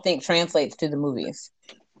don't think translates to the movies.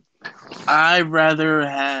 I'd rather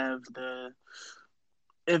have the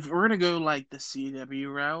if we're gonna go like the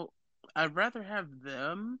CW route, I'd rather have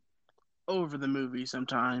them over the movie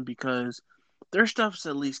sometime because their stuff's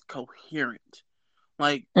at least coherent.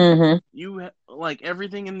 Like like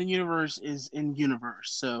everything in the universe is in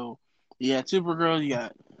universe. So you had Supergirl,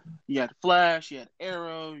 you had Flash, you had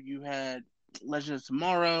Arrow, you had Legends of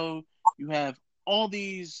Tomorrow, you have all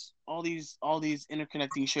these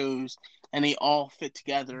interconnecting shows, and they all fit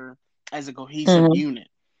together as a cohesive unit.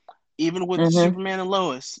 Even with Superman and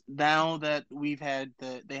Lois, now that they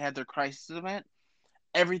had their crisis event,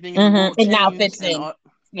 everything in the world It now changed, fits and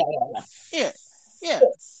in. yeah, yeah.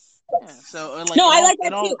 So like No, I like it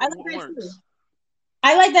that all too. I like that too. works.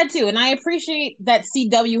 I like that too, and I appreciate that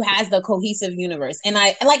CW has the cohesive universe. And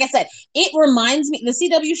like I said, it reminds me. The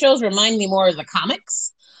CW shows remind me more of the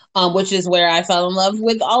comics, which is where I fell in love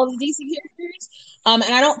with all of the DC characters.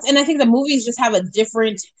 And I think the movies just have a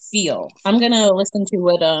different feel. I'm gonna listen to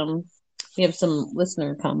what we have some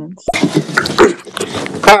listener comments.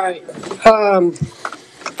 All right.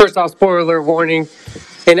 First off, spoiler warning.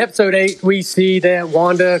 In episode 8, we see that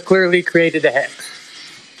Wanda clearly created the Hex.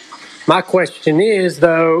 My question is,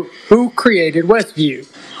 though, who created Westview?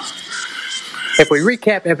 If we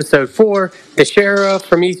recap episode 4, the sheriff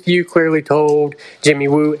from Eastview clearly told Jimmy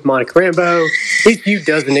Woo and Monica Rambeau Eastview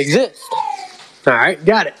doesn't exist. All right,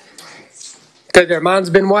 got it. Because their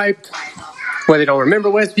mind's been wiped, where they don't remember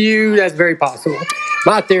Westview, that's very possible.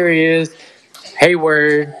 My theory is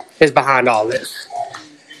Hayward is behind all this.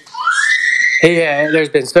 There's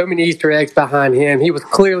been so many Easter eggs behind him. He was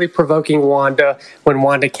clearly provoking Wanda when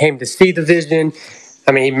Wanda came to see the vision.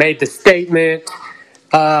 I mean, he made the statement,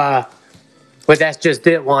 but that's just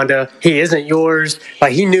it, Wanda. He isn't yours.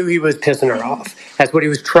 Like, he knew he was pissing her off. That's what he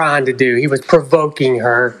was trying to do. He was provoking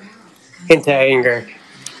her into anger.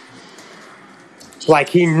 Like,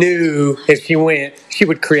 he knew if she went, she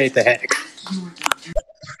would create the Hex.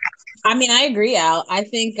 I mean, I agree, Al. I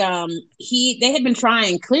think they had been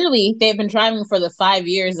trying. Clearly, they had been trying for the 5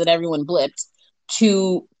 years that everyone blipped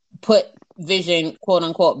to put Vision, quote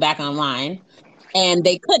unquote, back online, and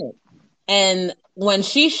they couldn't. And when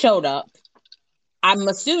she showed up, I'm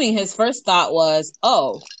assuming his first thought was,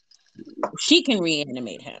 "Oh, she can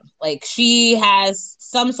reanimate him. Like, she has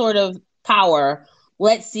some sort of power.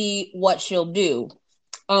 Let's see what she'll do."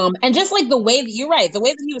 And just like the way that you're right, the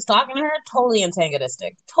way that he was talking to her, totally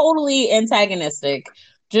antagonistic,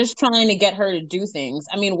 just trying to get her to do things.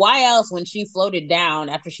 I mean, why else, when she floated down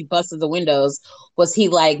after she busted the windows, was he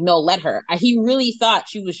like, no, let her? He really thought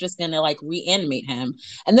she was just gonna like reanimate him.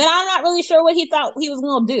 And then I'm not really sure what he thought he was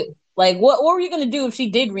gonna do. Like, what were you gonna do if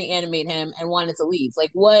she did reanimate him and wanted to leave?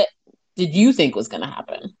 Like, what did you think was gonna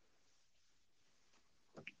happen?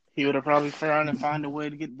 He would have probably tried to find a way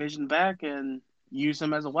to get Vision back and use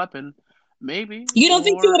him as a weapon, maybe. You don't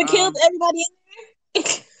think she would have killed everybody in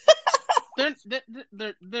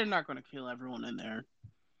there? They're not going to kill everyone in there.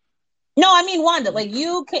 No, I mean Wanda. Like,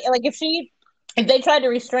 if they tried to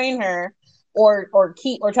restrain her or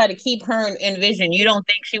try to keep her in Vision, you don't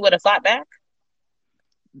think she would have fought back?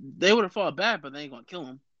 They would have fought back, but they ain't gonna kill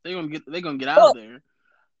him. They're gonna get out of there.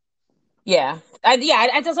 Yeah,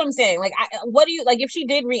 that's what I'm saying. Like, what do you like if she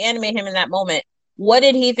did reanimate him in that moment? What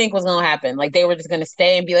did he think was gonna happen? Like, they were just gonna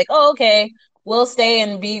stay and be like, "Oh, okay, we'll stay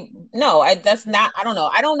and be." No, that's not. I don't know.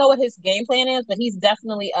 I don't know what his game plan is, but he's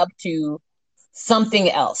definitely up to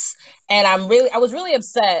something else. And I was really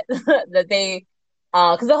upset that they,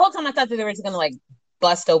 because the whole time I thought that they were just gonna like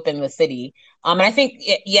bust open the city. And I think,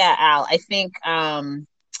 yeah, Al, I think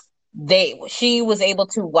she was able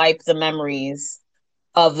to wipe the memories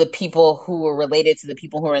of the people who were related to the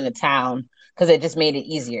people who were in the town because it just made it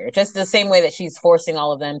easier. Just the same way that she's forcing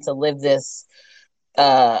all of them to live this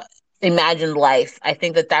uh imagined life. I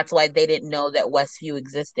think that that's why they didn't know that Westview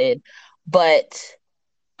existed. But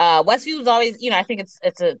Westview was always, I think it's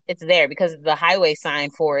there because the highway sign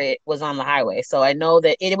for it was on the highway. So I know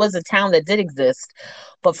that it was a town that did exist,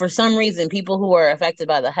 but for some reason, people who were affected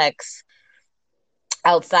by the hex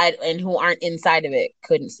outside and who aren't inside of it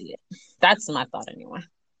couldn't see it. That's my thought anyway.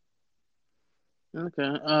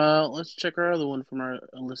 Okay. Let's check our other one from our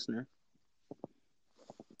listener.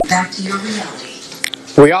 Back to your reality.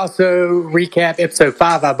 We also recap episode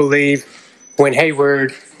 5, I believe, when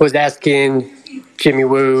Hayward was asking Jimmy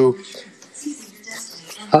Woo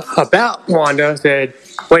about Wanda. Said,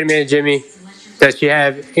 "Wait a minute, Jimmy. Does she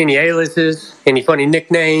have any aliases? Any funny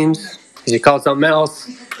nicknames? Is she called something else?"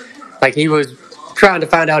 Like he was trying to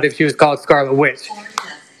find out if she was called Scarlet Witch.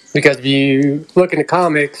 Because if you look in the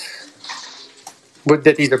comics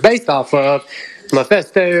that these are based off of,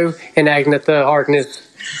 Mephisto and Agatha Harkness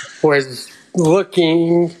was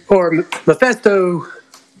looking, or Mephisto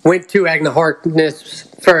went to Agatha Harkness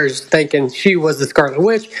first thinking she was the Scarlet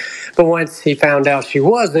Witch, but once he found out she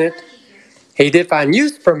wasn't, he did find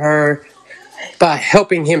use from her by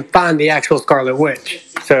helping him find the actual Scarlet Witch.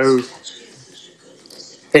 So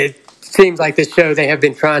it seems like this show they have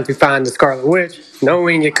been trying to find the Scarlet Witch,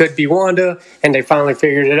 knowing it could be Wanda, and they finally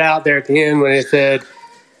figured it out there at the end when it said,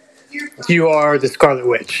 "You are the Scarlet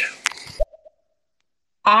Witch."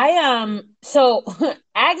 So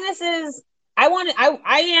Agnes's I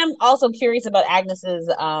am also curious about Agnes's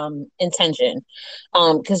intention.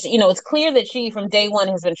 Because it's clear that she from day one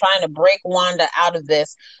has been trying to break Wanda out of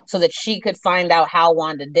this so that she could find out how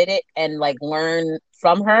Wanda did it and like learn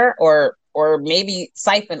from her or maybe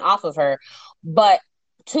siphon off of her. But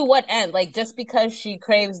to what end? Like just because she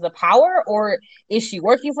craves the power, or is she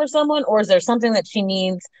working for someone, or is there something that she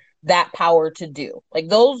needs that power to do? Like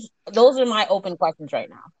those are my open questions right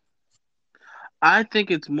now. I think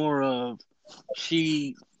it's more of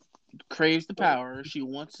she craves the power. She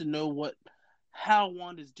wants to know how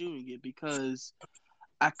Wanda's doing it, because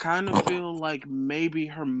I kind of feel like maybe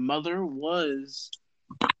her mother was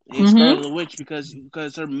a Scarlet Witch because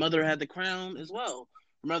her mother had the crown as well.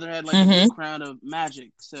 Her mother had like a big crown of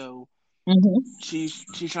magic, so she's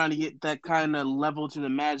trying to get that kind of level to the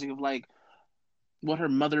magic of like what her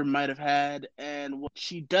mother might have had and what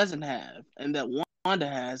she doesn't have, and that Wanda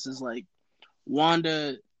has is like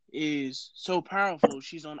Wanda is so powerful.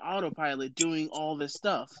 She's on autopilot doing all this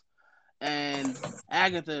stuff. And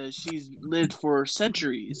Agatha, she's lived for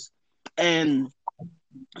centuries and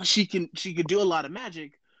she could do a lot of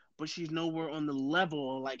magic, but she's nowhere on the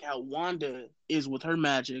level like how Wanda is with her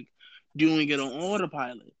magic, doing it on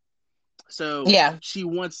autopilot. So yeah, she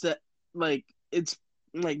wants to it's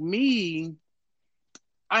like me.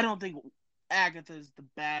 I don't think Agatha's the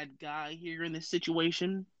bad guy here in this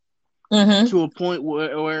situation. To a point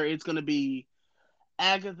where it's going to be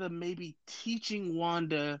Agatha maybe teaching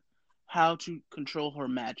Wanda how to control her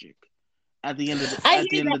magic at the end of this. I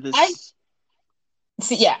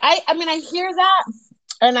hear that,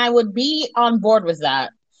 and I would be on board with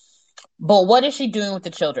that. But what is she doing with the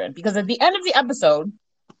children? Because at the end of the episode,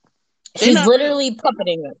 she's literally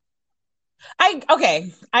puppeting them.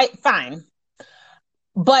 Fine.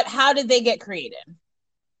 But how did they get created?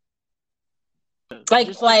 Are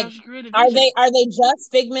they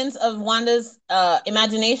just figments of Wanda's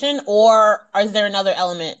imagination, or is there another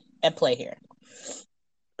element at play here?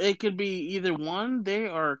 It could be either one, they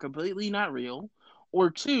are completely not real, or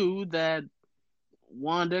two, that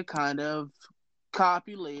Wanda kind of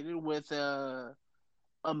copulated with a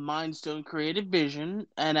Mind Stone creative vision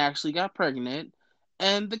and actually got pregnant,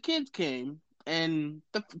 and the kids came, and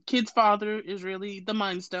the kid's father is really the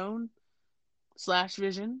Mind Stone /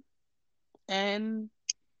 vision. And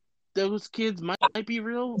those kids might be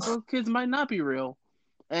real, those kids might not be real.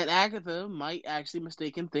 And Agatha might actually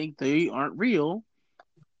mistaken think they aren't real.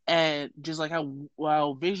 And just like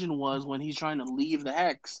how Vision was when he's trying to leave the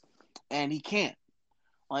Hex and he can't.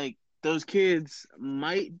 Like those kids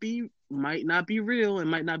might not be real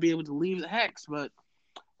and might not be able to leave the Hex, but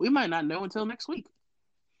we might not know until next week.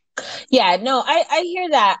 Yeah, no, I hear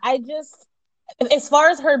that. I just, as far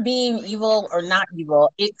as her being evil or not evil,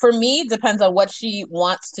 it for me depends on what she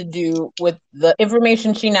wants to do with the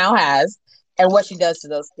information she now has and what she does to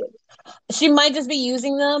those kids. She might just be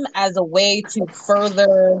using them as a way to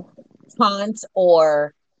further taunt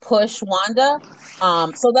or push Wanda.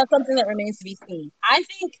 So that's something that remains to be seen. I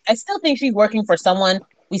still think she's working for someone.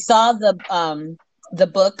 We saw the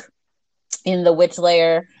book in the Witch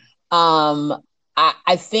Layer.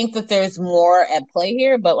 I think that there's more at play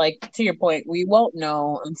here, but like to your point, we won't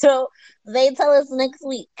know until they tell us next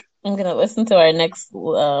week. I'm gonna listen to our next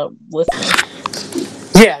listener.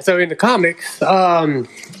 Yeah, so in the comics,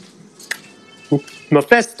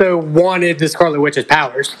 Mephisto wanted the Scarlet Witch's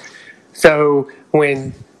powers. So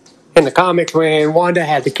when in the comics, when Wanda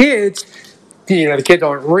had the kids, the kids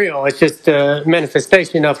aren't real. It's just a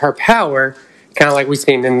manifestation of her power, kind of like we've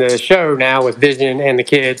seen in the show now with Vision and the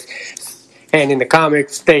kids. And in the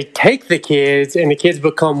comics, they take the kids, and the kids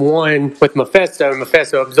become one with Mephisto, and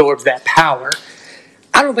Mephisto absorbs that power.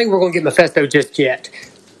 I don't think we're going to get Mephisto just yet,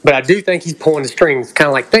 but I do think he's pulling the strings, kind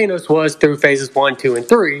of like Thanos was through phases 1, 2, and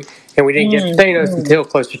 3, and we didn't get Thanos until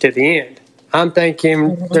closer to the end. I'm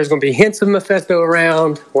thinking there's going to be hints of Mephisto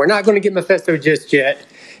around. We're not going to get Mephisto just yet.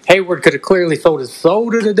 Hayward could have clearly sold his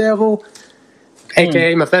soul to the devil,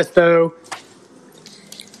 aka Mephisto,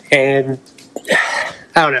 and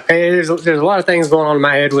I don't know. There's a lot of things going on in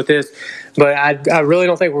my head with this, but I really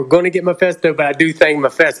don't think we're going to get Mephisto, but I do think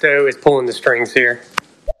Mephisto is pulling the strings here.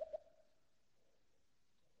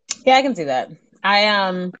 Yeah, I can see that.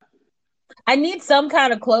 I need some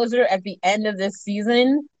kind of closure at the end of this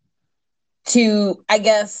season to, I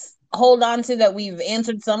guess, hold on to that we've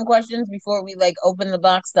answered some questions before we like open the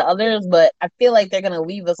box to others, but I feel like they're gonna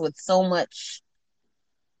leave us with so much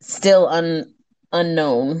still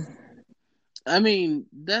unknown. I mean,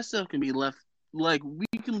 that stuff can be left. Like, we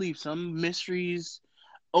can leave some mysteries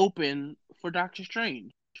open for Doctor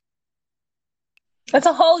Strange. That's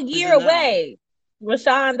a whole year away,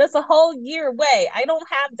 Rashawn. That's a whole year away. I don't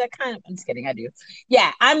have that kind of. I'm just kidding. I do.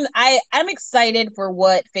 Yeah, I'm excited for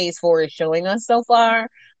what Phase 4 is showing us so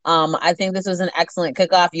far. I think this was an excellent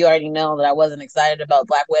kickoff. You already know that I wasn't excited about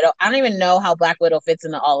Black Widow. I don't even know how Black Widow fits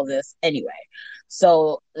into all of this anyway.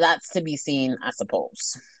 So that's to be seen, I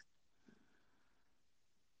suppose.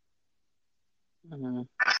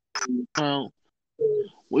 Well,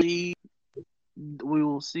 we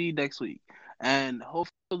will see next week, and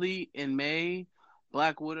hopefully in May,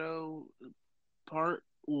 Black Widow part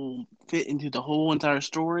will fit into the whole entire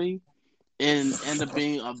story and end up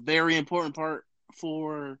being a very important part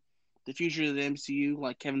for the future of the MCU.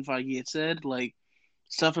 Like Kevin Feige had said, like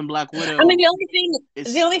stuff in Black Widow. I mean, the only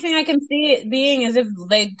thing I can see it being is if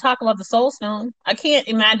they talk about the Soul Stone. I can't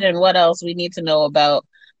imagine what else we need to know about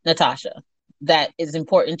Natasha that is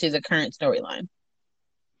important to the current storyline.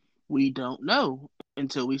 We don't know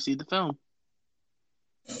until we see the film.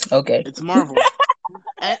 Okay, it's Marvel.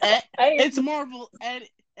 It's Marvel, and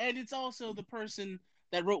it's also the person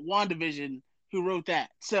that wrote WandaVision who wrote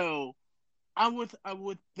that. So I'm with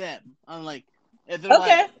them. I'm like, if they're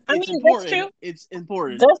okay. Like, I mean, that's true. It's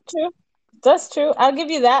important. That's true. I'll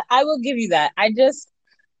give you that. I will give you that. I don't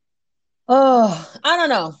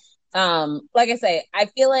know. Like I say, I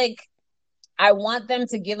feel like I want them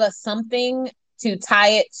to give us something to tie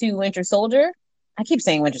it to Winter Soldier. I keep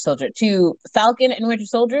saying Winter Soldier, to Falcon and Winter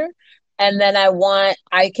Soldier. And then I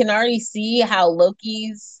can already see how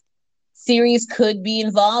Loki's series could be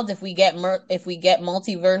involved if we get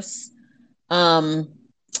multiverse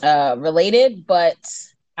related, but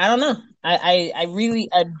I don't know. I really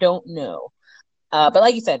don't know. But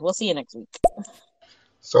like you said, we'll see you next week.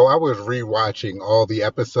 So I was rewatching all the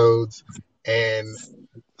episodes, and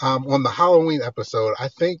on the Halloween episode, I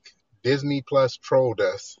think Disney Plus trolled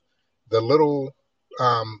us. The little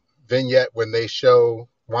vignette when they show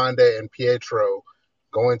Wanda and Pietro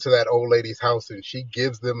going to that old lady's house and she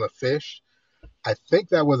gives them a fish. I think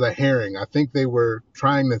that was a herring. I think they were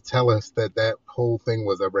trying to tell us that whole thing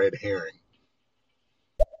was a red herring.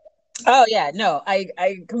 Oh yeah, no, I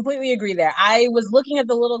completely agree there. I was looking at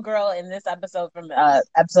the little girl in this episode from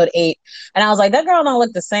episode 8, and I was like, that girl don't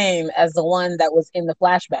look the same as the one that was in the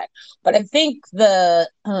flashback. But I think the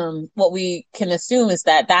what we can assume is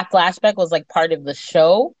that flashback was like part of the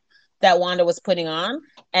show that Wanda was putting on,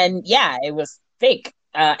 and yeah, it was fake.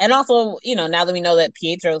 And also, now that we know that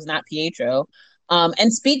Pietro's not Pietro,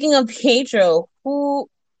 and speaking of Pietro, who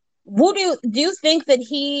do you think that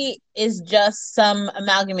he is just some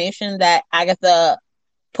amalgamation that Agatha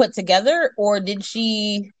put together, or did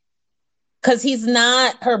she? Because he's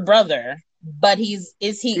not her brother, but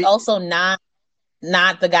is he also not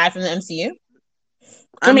the guy from the MCU?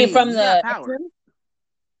 I mean, from the power.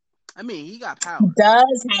 I mean, he got power.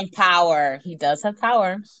 He does have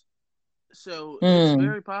power. So it's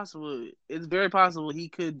very possible. It's very possible he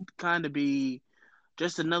could kind of be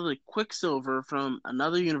just another Quicksilver from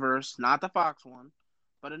another universe, not the Fox one,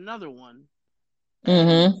 but another one.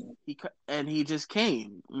 Mm-hmm. He just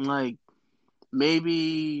came. Like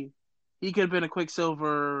maybe he could have been a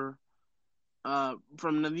Quicksilver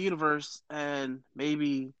from another universe, and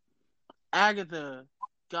maybe Agatha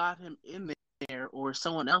got him in there, or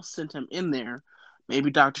someone else sent him in there.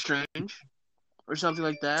 Maybe Doctor Strange or something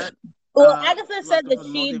like that. Well, Agatha said Like that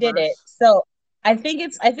the she did it, multiverse. so I think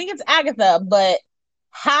it's Agatha, but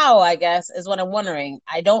how, I guess, is what I'm wondering.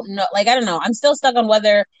 I don't know. Like, I don't know. I'm still stuck on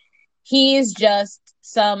whether he's just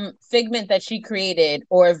some figment that she created,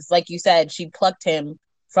 or if, like you said, she plucked him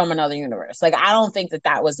from another universe. Like, I don't think that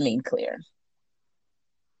that was made clear.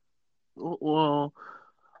 Well,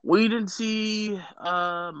 we didn't see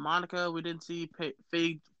Monica. We didn't see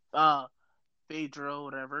uh, Pedro,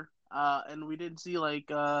 whatever. And we didn't see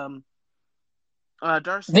Darcy at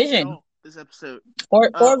Vision all this episode. Or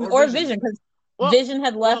or Vision. Vision, because Well, Vision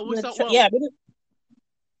had left well, we saw yeah.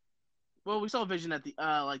 we saw Vision at the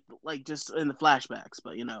like just in the flashbacks,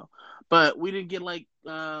 but we didn't get like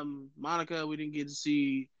Monica. We didn't get to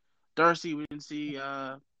see Darcy. We didn't see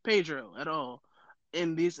Pedro at all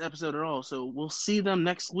in this episode at all. So we'll see them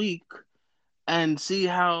next week and see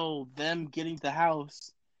how them getting to the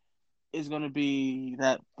house is going to be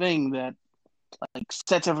that thing that like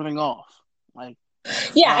sets everything off. Like,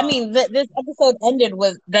 Yeah, I mean, this episode ended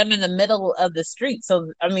with them in the middle of the street.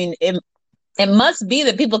 So, I mean, it must be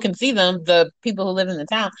that people can see them, the people who live in the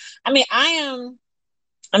town. I mean,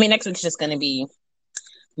 next week's just going to be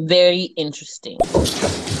very interesting.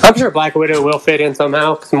 I'm sure Black Widow will fit in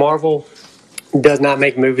somehow because Marvel does not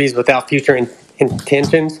make movies without future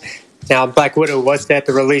intentions. Now, Black Widow was set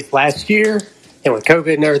to release last year, and with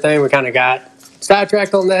COVID and everything, we kind of got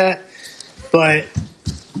sidetracked on that. But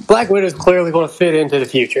Black Widow is clearly going to fit into the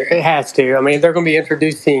future. It has to. I mean, they're going to be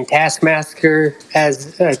introducing Taskmaster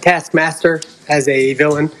as a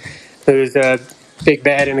villain, who's a big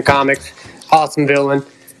bad in the comics, awesome villain.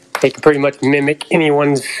 He can pretty much mimic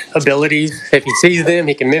anyone's abilities. If he sees them,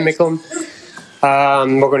 he can mimic them.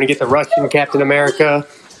 We're going to get the Russian Captain America,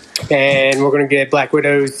 and we're going to get Black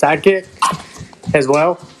Widow's sidekick as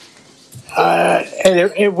well.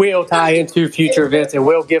 And it will tie into future events. It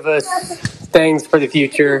will give us things for the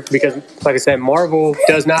future because, like I said, Marvel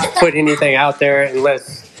does not put anything out there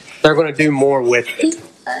unless they're going to do more with it.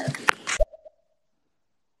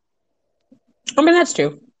 I mean, that's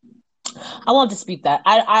true. I won't dispute that.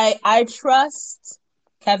 I trust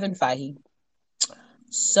Kevin Feige.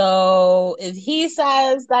 So if he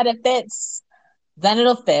says that it fits, then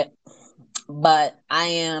it'll fit. But I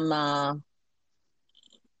am, I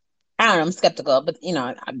don't know, I'm skeptical. But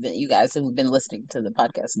you guys who've been listening to the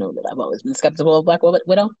podcast know that I've always been skeptical of Black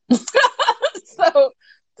Widow. so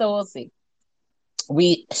we'll see.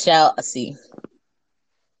 We shall see.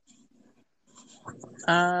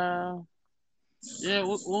 Yeah,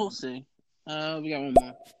 we'll see. We got one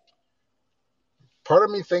more. Part of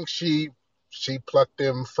me thinks she plucked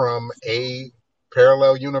him from a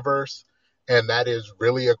parallel universe, and that is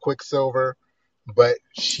really a Quicksilver, but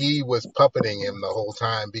she was puppeting him the whole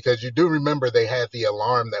time because you do remember they had the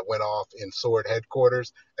alarm that went off in Sword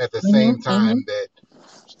headquarters at the same time that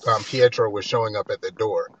Pietro was showing up at the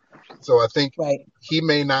door. So I think he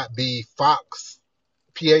may not be Fox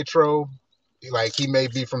Pietro. Like, he may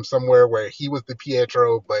be from somewhere where he was the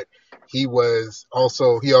Pietro, but he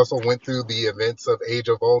also went through the events of Age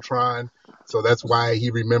of Ultron, so that's why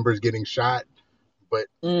he remembers getting shot. But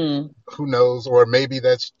who knows? Or maybe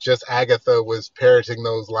that's just Agatha was parroting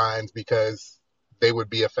those lines because they would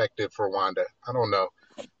be effective for Wanda. I don't know.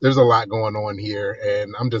 There's a lot going on here,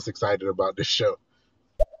 and I'm just excited about this show.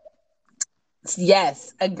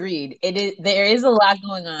 Yes, agreed. There is a lot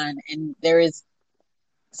going on, and there is.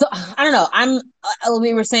 So I don't know.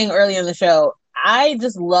 We were saying earlier in the show, I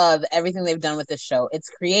just love everything they've done with this show. It's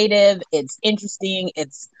creative, it's interesting,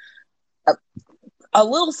 it's a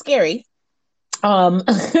little scary,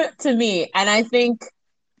 to me, and I think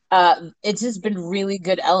it's just been really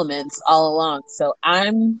good elements all along. So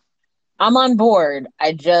I'm on board.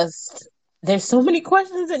 There's so many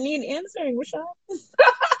questions that need answering, Rashawn.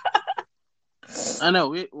 I know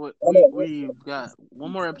we've got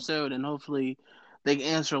one more episode, and hopefully they can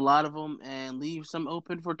answer a lot of them and leave some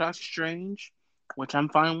open for Doctor Strange, which I'm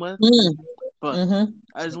fine with. But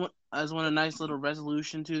I just want a nice little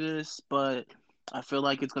resolution to this, but I feel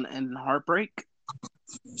like it's going to end in heartbreak.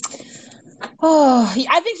 Oh,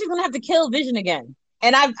 I think she's going to have to kill Vision again.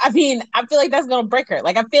 And I feel like that's going to break her.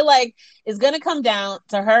 Like, I feel like it's going to come down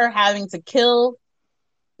to her having to kill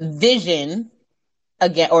Vision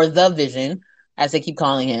again, or the Vision, as they keep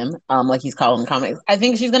calling him, like he's calling comics. I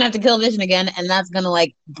think she's gonna have to kill Vision again, and that's gonna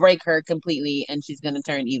break her completely, and she's gonna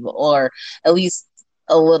turn evil, or at least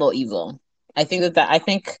a little evil. I think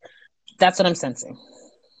that's what I'm sensing.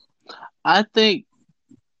 I think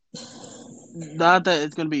not that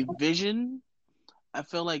it's gonna be Vision. I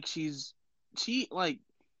feel like she like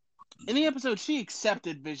in the episode she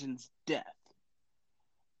accepted Vision's death,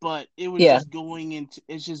 but it was Yeah. just going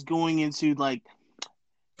into like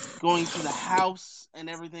going to the house and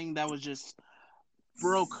everything that was just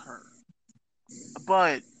broke her.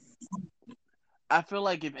 But I feel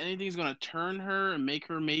like if anything's gonna turn her and make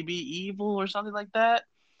her maybe evil or something like that,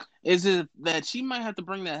 is it that she might have to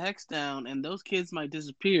bring that hex down and those kids might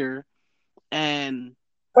disappear, and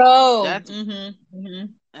Oh. that's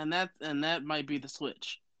and that might be the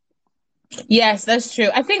switch. Yes, that's true.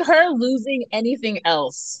 I think her losing anything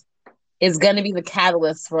else is going to be the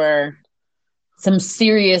catalyst for some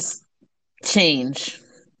serious change.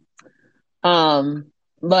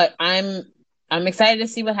 But I'm excited to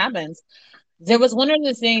see what happens. There was one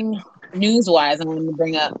other thing news-wise I wanted to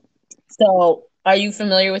bring up. So, are you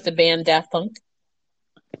familiar with the band Daft Punk?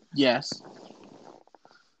 Yes.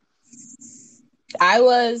 I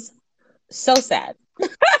was so sad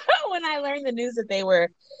when I learned the news that they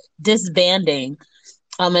were disbanding.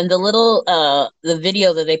 And the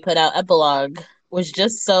video that they put out, epilogue, was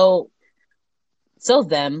just so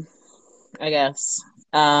them, I guess.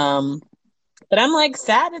 But I'm like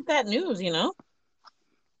sad at that news,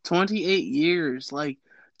 28 years. Like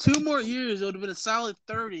 2 more years, it would have been a solid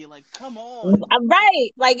 30. Like, come on.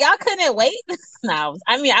 Right. Like y'all couldn't wait. No,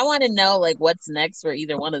 I mean I want to know like what's next for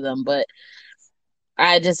either one of them, but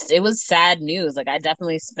it was sad news. Like I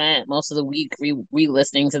definitely spent most of the week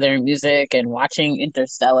re-listening to their music and watching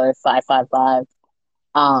Interstellar 555.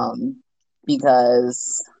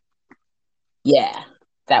 Because yeah,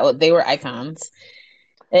 they were icons.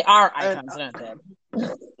 They are icons, not dead.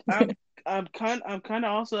 I'm kind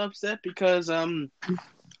of also upset because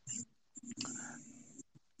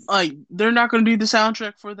like they're not going to do the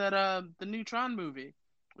soundtrack for that the new Tron movie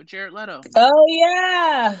with Jared Leto. Oh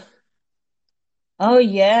yeah. Oh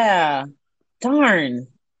yeah. Darn.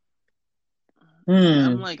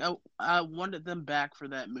 I'm like I wanted them back for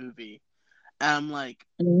that movie. And I'm like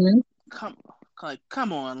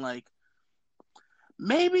come on, like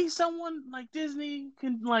maybe someone like Disney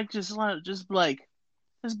can like just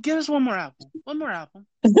give us one more album. One more album.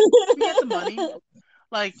 We get the money.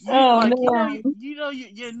 Like you want it.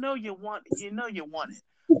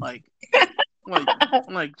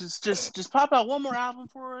 Like just pop out one more album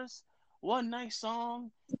for us. One nice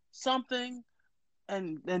song, something,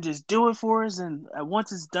 and then just do it for us. And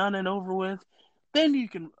once it's done and over with, then you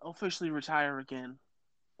can officially retire again.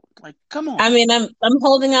 Like, come on. I mean, I'm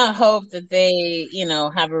holding out hope that they,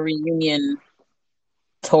 have a reunion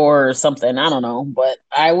tour or something. I don't know, but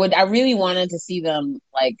I really wanted to see them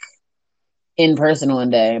like in person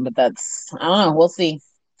one day, but I don't know. We'll see.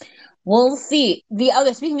 We'll see.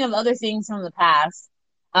 Speaking of other things from the past,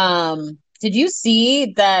 did you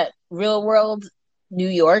see that Real World New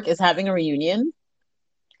York is having a reunion?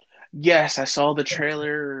 Yes, I saw the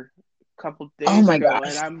trailer a couple days Oh my ago,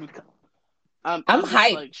 gosh. and I'm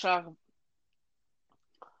hyped. Like shocked.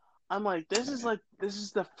 I'm like, this is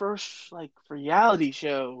the first like reality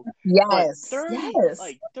show. Yes.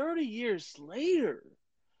 Like 30 years later.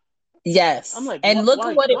 Yes. I'm like, and look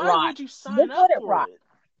at what it why brought. would you sign up for it?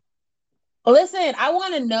 Listen, I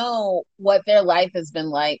want to know what their life has been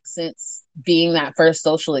like since being that first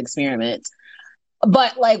social experiment.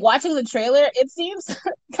 But like watching the trailer, it seems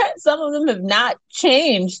that some of them have not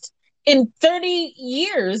changed in 30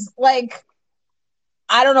 years. Like,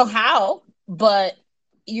 I don't know how, but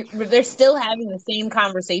they're still having the same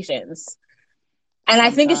conversations. And I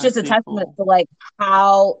think it's just a testament to like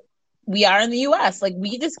how we are in the US. Like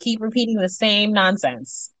we just keep repeating the same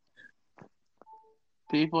nonsense.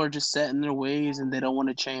 People are just set in their ways and they don't want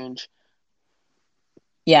to change.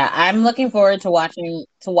 Yeah, I'm looking forward to watching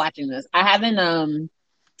this. I haven't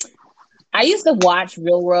I used to watch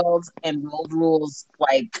Real World and Road Rules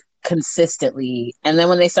like consistently, and then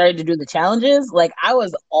when they started to do the challenges, like I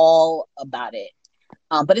was all about it.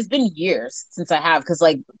 But it's been years since I have, because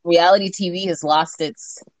like reality TV has lost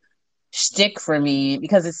its shtick for me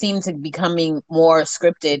because it seemed to becoming more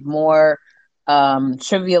scripted, more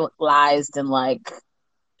trivialized and like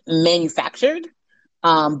manufactured.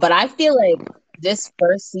 But I feel like this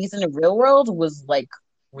first season of Real World was like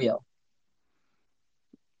real.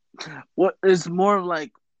 What is more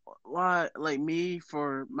like why like me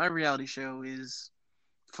for my reality show is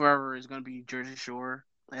forever is gonna be Jersey Shore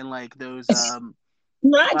and like those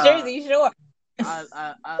not Jersey Shore.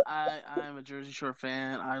 I'm a Jersey Shore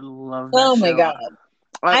fan. I love that Oh my show. God.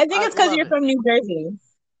 I think it's because you're from New Jersey.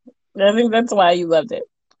 I think that's why you loved it.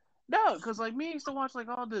 No, because like me, I used to watch like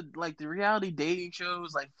all the reality dating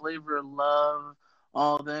shows, like Flavor of Love,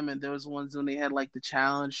 all of them, and there was ones when they had like the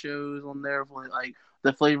challenge shows on there, for, like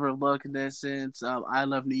the Flavor of Love Contestants, I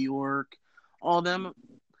Love New York, all of them.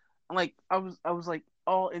 Like I was like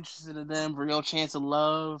all interested in them. Real Chance of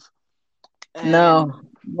Love, and No,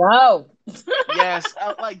 no, yes,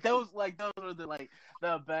 those are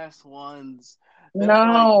the best ones. That like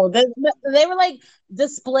no. They were like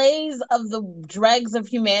displays of the dregs of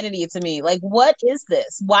humanity to me. Like, what is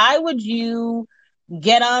this? Why would you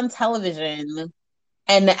get on television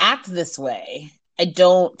and act this way? I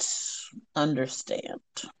don't understand.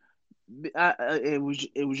 it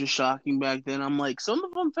was just shocking back then. I'm like, some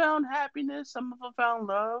of them found happiness, some of them found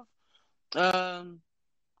love. Um,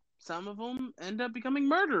 some of them end up becoming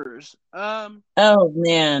murderers. Oh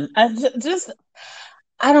man, just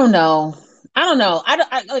I don't know. I don't know.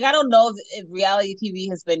 I don't know if reality TV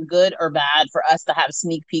has been good or bad for us to have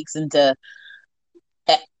sneak peeks into.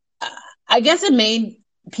 eh, I guess it made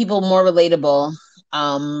people more relatable.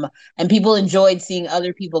 And people enjoyed seeing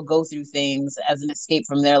other people go through things as an escape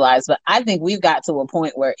from their lives. But I think we've got to a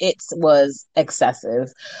point where it was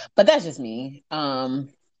excessive. But that's just me. And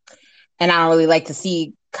I don't really like to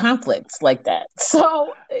see conflicts like that.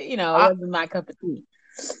 So, it I wasn't my cup of tea.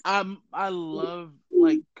 I love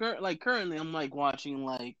currently I'm like watching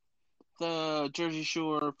like the Jersey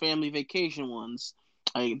Shore family vacation ones.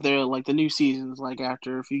 Like they're like the new seasons. Like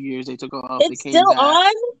after a few years, they took off. They It's came still back.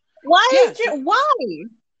 on? Why is Yes, why?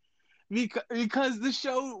 because the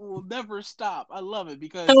show will never stop. I love it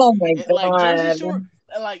because Oh my like God.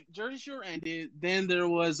 Jersey Shore ended. Then there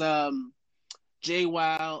was Jay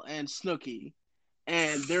Wow and Snooki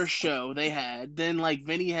and their show they had. Then like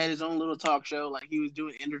Vinny had his own little talk show, like he was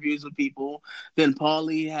doing interviews with people. Then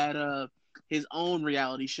Paulie had his own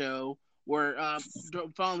reality show where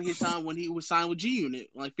following his time when he was signed with G Unit,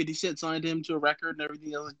 like 50 Cent signed him to a record and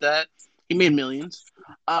everything else like that. He made millions.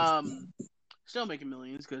 Still making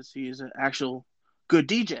millions because he is an actual good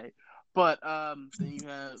DJ. But then you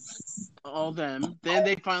have all them. Then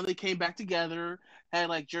they finally came back together. Had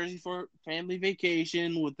like Jersey for family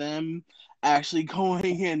vacation with them actually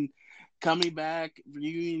going and coming back,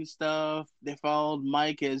 reunion stuff. They followed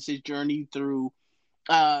Mike as his journey through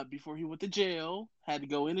before he went to jail. Had to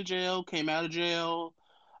go into jail, came out of jail,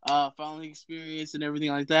 following experience and everything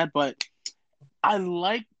like that. But I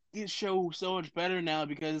like this show so much better now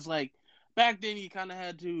because like back then you kind of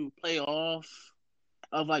had to play off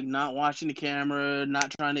of like not watching the camera,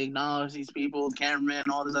 not trying to acknowledge these people, cameraman,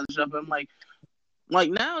 all this other stuff. I'm like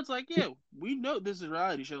now it's like, yeah, we know this is a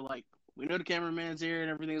reality show. Like we know the cameraman's here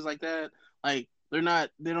and everything's like that. Like they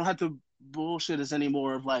don't have to bullshit us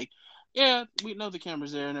anymore. Of like, yeah, we know the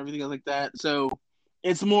camera's there and everything like that. So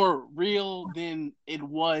it's more real than it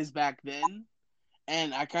was back then,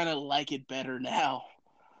 and I kind of like it better now.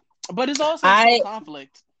 But it's also still I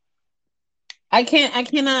conflict. I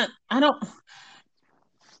cannot I don't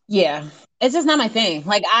yeah. It's just not my thing.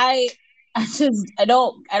 Like I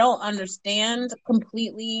don't understand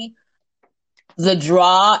completely the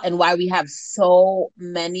draw and why we have so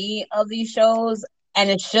many of these shows. And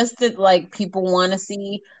it's just that like people want to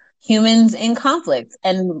see humans in conflict.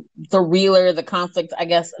 And the realer the conflict, I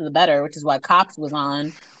guess, the better, which is why Cops was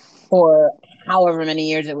on for however many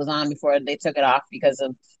years it was on before they took it off because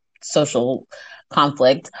of social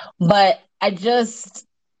conflict. But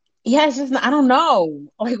yeah, it's just, I don't know.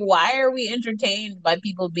 Like, why are we entertained by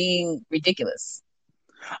people being ridiculous?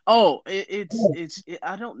 Oh,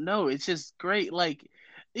 I don't know. It's just great. Like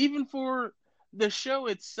even for the show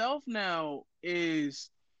itself now is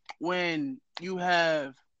when you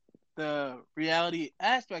have the reality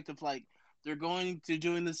aspect of like they're going to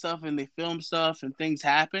doing this stuff and they film stuff and things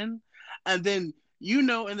happen, and then in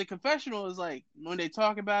the confessional is like when they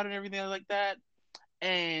talk about it and everything like that,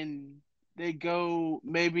 and they go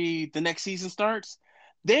maybe the next season starts.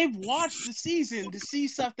 They've watched the season to see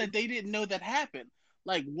stuff that they didn't know that happened.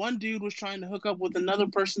 Like one dude was trying to hook up with another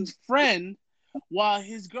person's friend while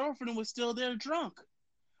his girlfriend was still there drunk.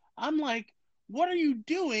 I'm like, what are you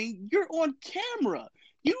doing? You're on camera.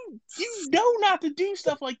 You know not to do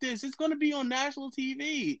stuff like this. It's going to be on national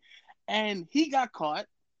TV. And he got caught.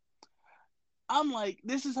 I'm like,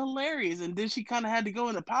 this is hilarious. And then she kind of had to go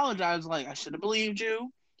and apologize. Like, I should have believed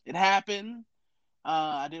you. It happened.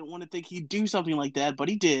 I didn't want to think he'd do something like that, but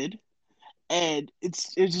he did. And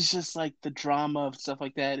it's just like the drama of stuff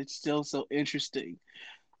like that. It's still so interesting.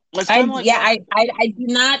 It's kind of like watching. I do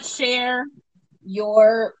not share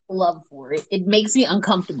your love for it. It makes me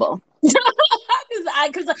uncomfortable.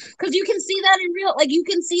 Because you can see that in real, like you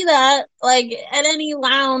can see that like at any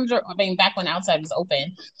lounge or I mean back when outside was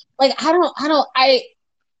open. Like I don't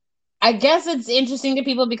I guess it's interesting to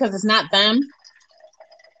people because it's not them.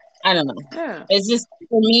 I don't know. Yeah. It's just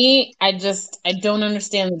for me. I don't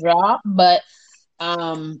understand the draw, but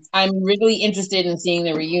I'm really interested in seeing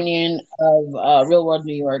the reunion of Real World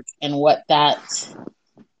New York and what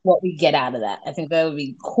we get out of that. I think that would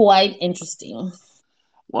be quite interesting.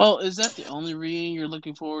 Well, is that the only reunion you're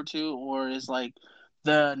looking forward to, or is like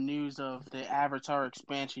the news of the Avatar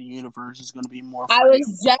expansion universe is going to be more I for you?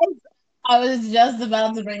 was just I was just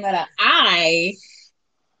about to bring that up.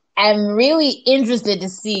 I'm really interested to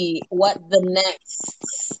see what the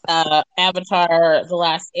next Avatar: The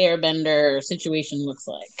Last Airbender situation looks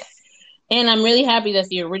like, and I'm really happy that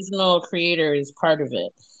the original creator is part of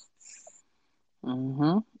it.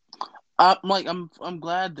 Mm-hmm. I'm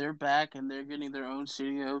glad they're back and they're getting their own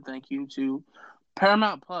studio. Thank you to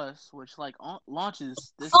Paramount Plus, which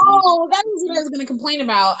launches this week. Oh, that was what I was going to complain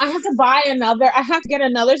about. I have to buy another. I have to get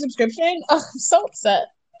another subscription. Oh, I'm so upset.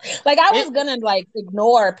 Like I was It gonna like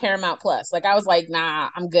ignore Paramount Plus. Like I was like, nah,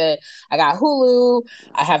 I'm good. I got Hulu,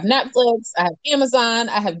 I have Netflix, I have Amazon,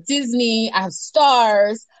 I have Disney, I have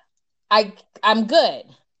Stars. I'm good.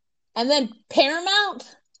 And then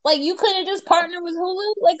Paramount, like you couldn't just partner with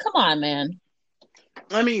Hulu? Like, come on, man.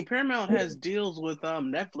 I mean, Paramount has deals with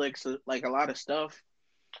Netflix, like a lot of stuff.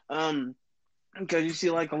 Because you see,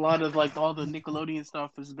 like a lot of like all the Nickelodeon stuff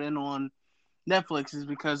has been on Netflix is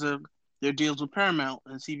because of their deals with Paramount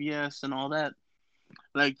and CBS and all that.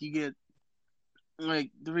 Like you get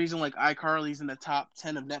like the reason like iCarly's in the top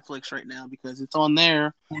 10 of Netflix right now because it's on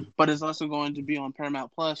there, but it's also going to be on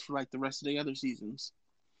Paramount Plus for like the rest of the other seasons.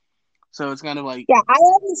 So it's kind of like Yeah, I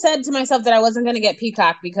already said to myself that I wasn't gonna get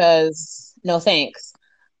Peacock because no thanks.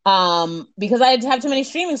 Because I have too many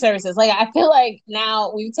streaming services. Like I feel like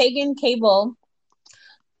now we've taken cable,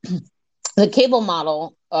 the cable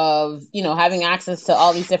model of having access to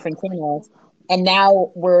all these different channels, and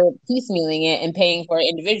now we're piecemealing it and paying for it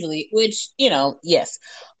individually, which yes,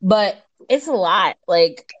 but it's a lot.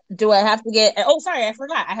 Like, do I have to get? Oh, sorry, I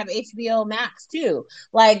forgot. I have HBO Max too.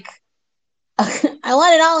 Like, I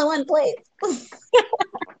want it all in one place.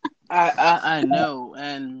 I know,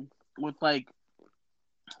 and with like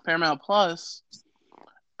Paramount Plus,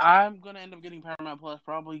 I'm gonna end up getting Paramount Plus.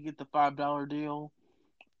 Probably get the $5 deal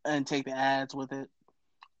and take the ads with it.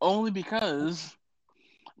 Only because,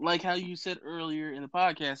 like how you said earlier in the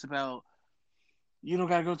podcast about you don't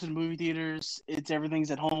gotta go to the movie theaters. Everything's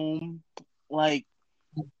at home. Like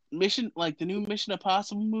like the new Mission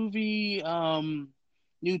Impossible movie,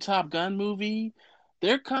 new Top Gun movie.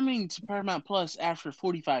 They're coming to Paramount Plus after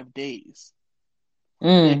 45 days.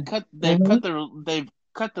 Mm. Mhm. They've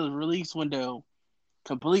cut the release window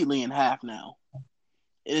completely in half now.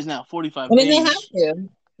 It is now 45 I mean, they have days. to.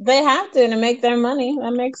 They have to make their money.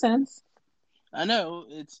 That makes sense. I know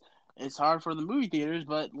it's hard for the movie theaters,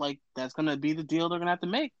 but like that's gonna be the deal they're gonna have to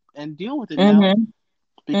make and deal with it now Mm-hmm.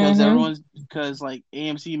 because like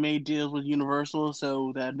AMC made deals with Universal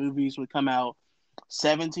so that movies would come out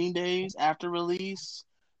 17 days after release.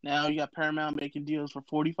 Now you got Paramount making deals for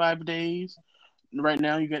 45 days. Right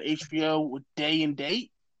now you got HBO with day and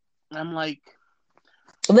date. I'm like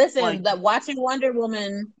Listen, that watching Wonder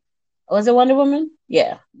Woman, was it Wonder Woman?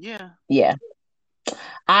 Yeah. yeah.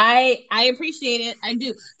 I appreciate it. I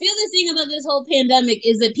do. The other thing about this whole pandemic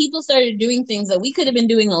is that people started doing things that we could have been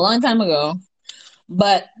doing a long time ago,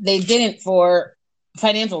 but they didn't for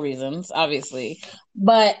financial reasons, obviously.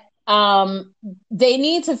 But they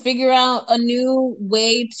need to figure out a new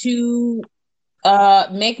way to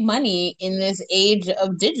make money in this age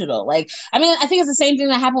of digital. Like, I mean, I think it's the same thing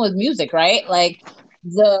that happened with music, right? Like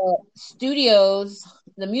the studios,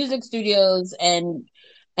 the music studios and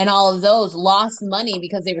all of those lost money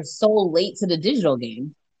because they were so late to the digital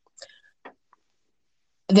game.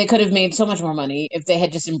 They could have made so much more money if they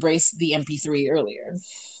had just embraced the MP3 earlier.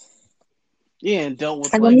 Yeah, and dealt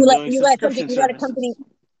with And then like doing subscription services.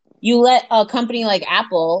 you let a company like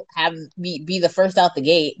Apple be the first out the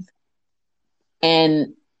gate,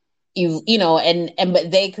 and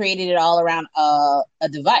but they created it all around a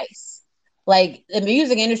device. Like the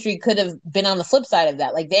music industry could have been on the flip side of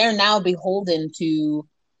that. Like they're now beholden to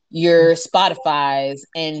your Spotify's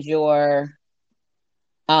and your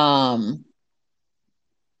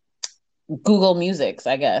Google Music's,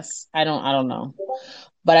 I guess. I don't know.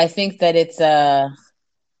 But I think that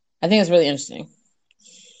I think it's really interesting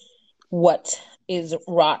what is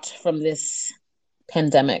wrought from this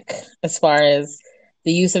pandemic as far as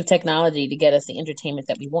the use of technology to get us the entertainment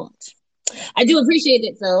that we want. I do appreciate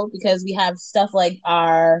it though, because we have stuff like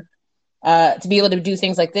our to be able to do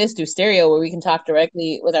things like this through stereo where we can talk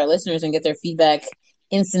directly with our listeners and get their feedback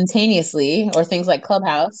instantaneously, or things like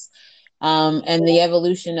Clubhouse. and the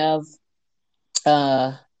evolution of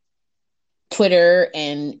uh, Twitter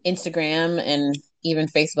and Instagram and even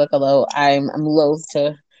Facebook. Although I'm loath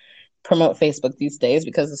to promote Facebook these days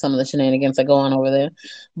because of some of the shenanigans that go on over there.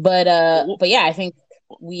 But yeah, I think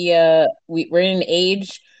we're in an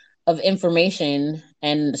age of information,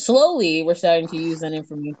 and slowly we're starting to use that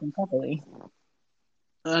information properly.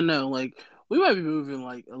 I know, like we might be moving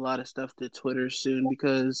like a lot of stuff to Twitter soon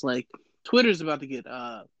because like Twitter's about to get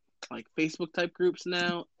like Facebook type groups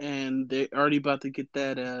now, and they're already about to get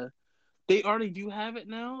that they already do have it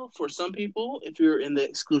now for some people. If you're in the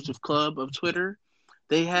exclusive club of Twitter,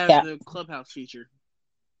 they have Yeah, the Clubhouse feature.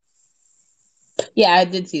 yeah, I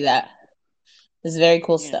did see that. It's very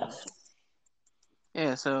cool Yeah, stuff.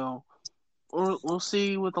 yeah. So we'll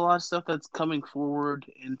see with a lot of stuff that's coming forward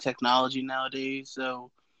in technology nowadays.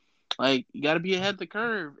 So like you got to be ahead of the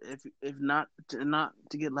curve if not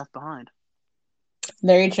to get left behind.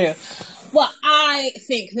 Very true. Well, I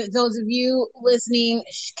think that those of you listening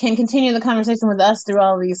can continue the conversation with us through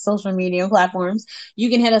all these social media platforms. You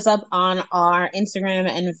can hit us up on our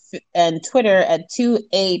Instagram and Twitter at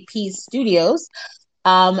 2AP Studios.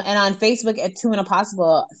 And on Facebook at Two and a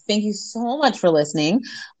Possible. Thank you so much for listening.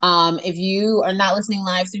 If you are not listening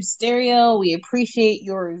live through stereo, we appreciate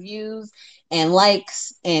your reviews and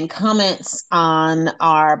likes and comments on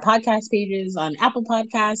our podcast pages on Apple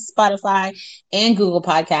Podcasts, Spotify, and Google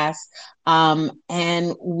Podcasts.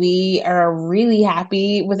 And we are really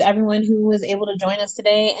happy with everyone who was able to join us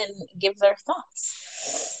today and give their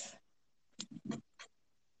thoughts.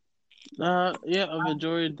 Yeah, I've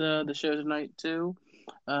enjoyed the show tonight too.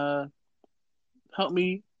 Uh, help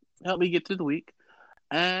me get through the week,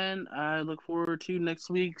 and I look forward to next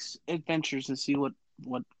week's adventures and see what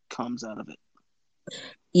comes out of it.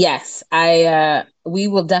 Yes, I we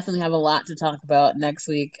will definitely have a lot to talk about next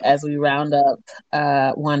week as we round up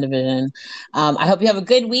WandaVision. I hope you have a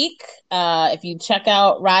good week. If you check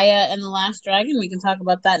out Raya and the Last Dragon, we can talk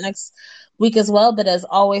about that next week as well. But as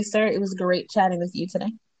always, sir, it was great chatting with you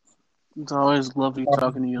today. It's always lovely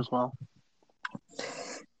talking to you as well.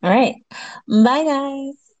 All right. Bye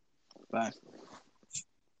guys. Bye.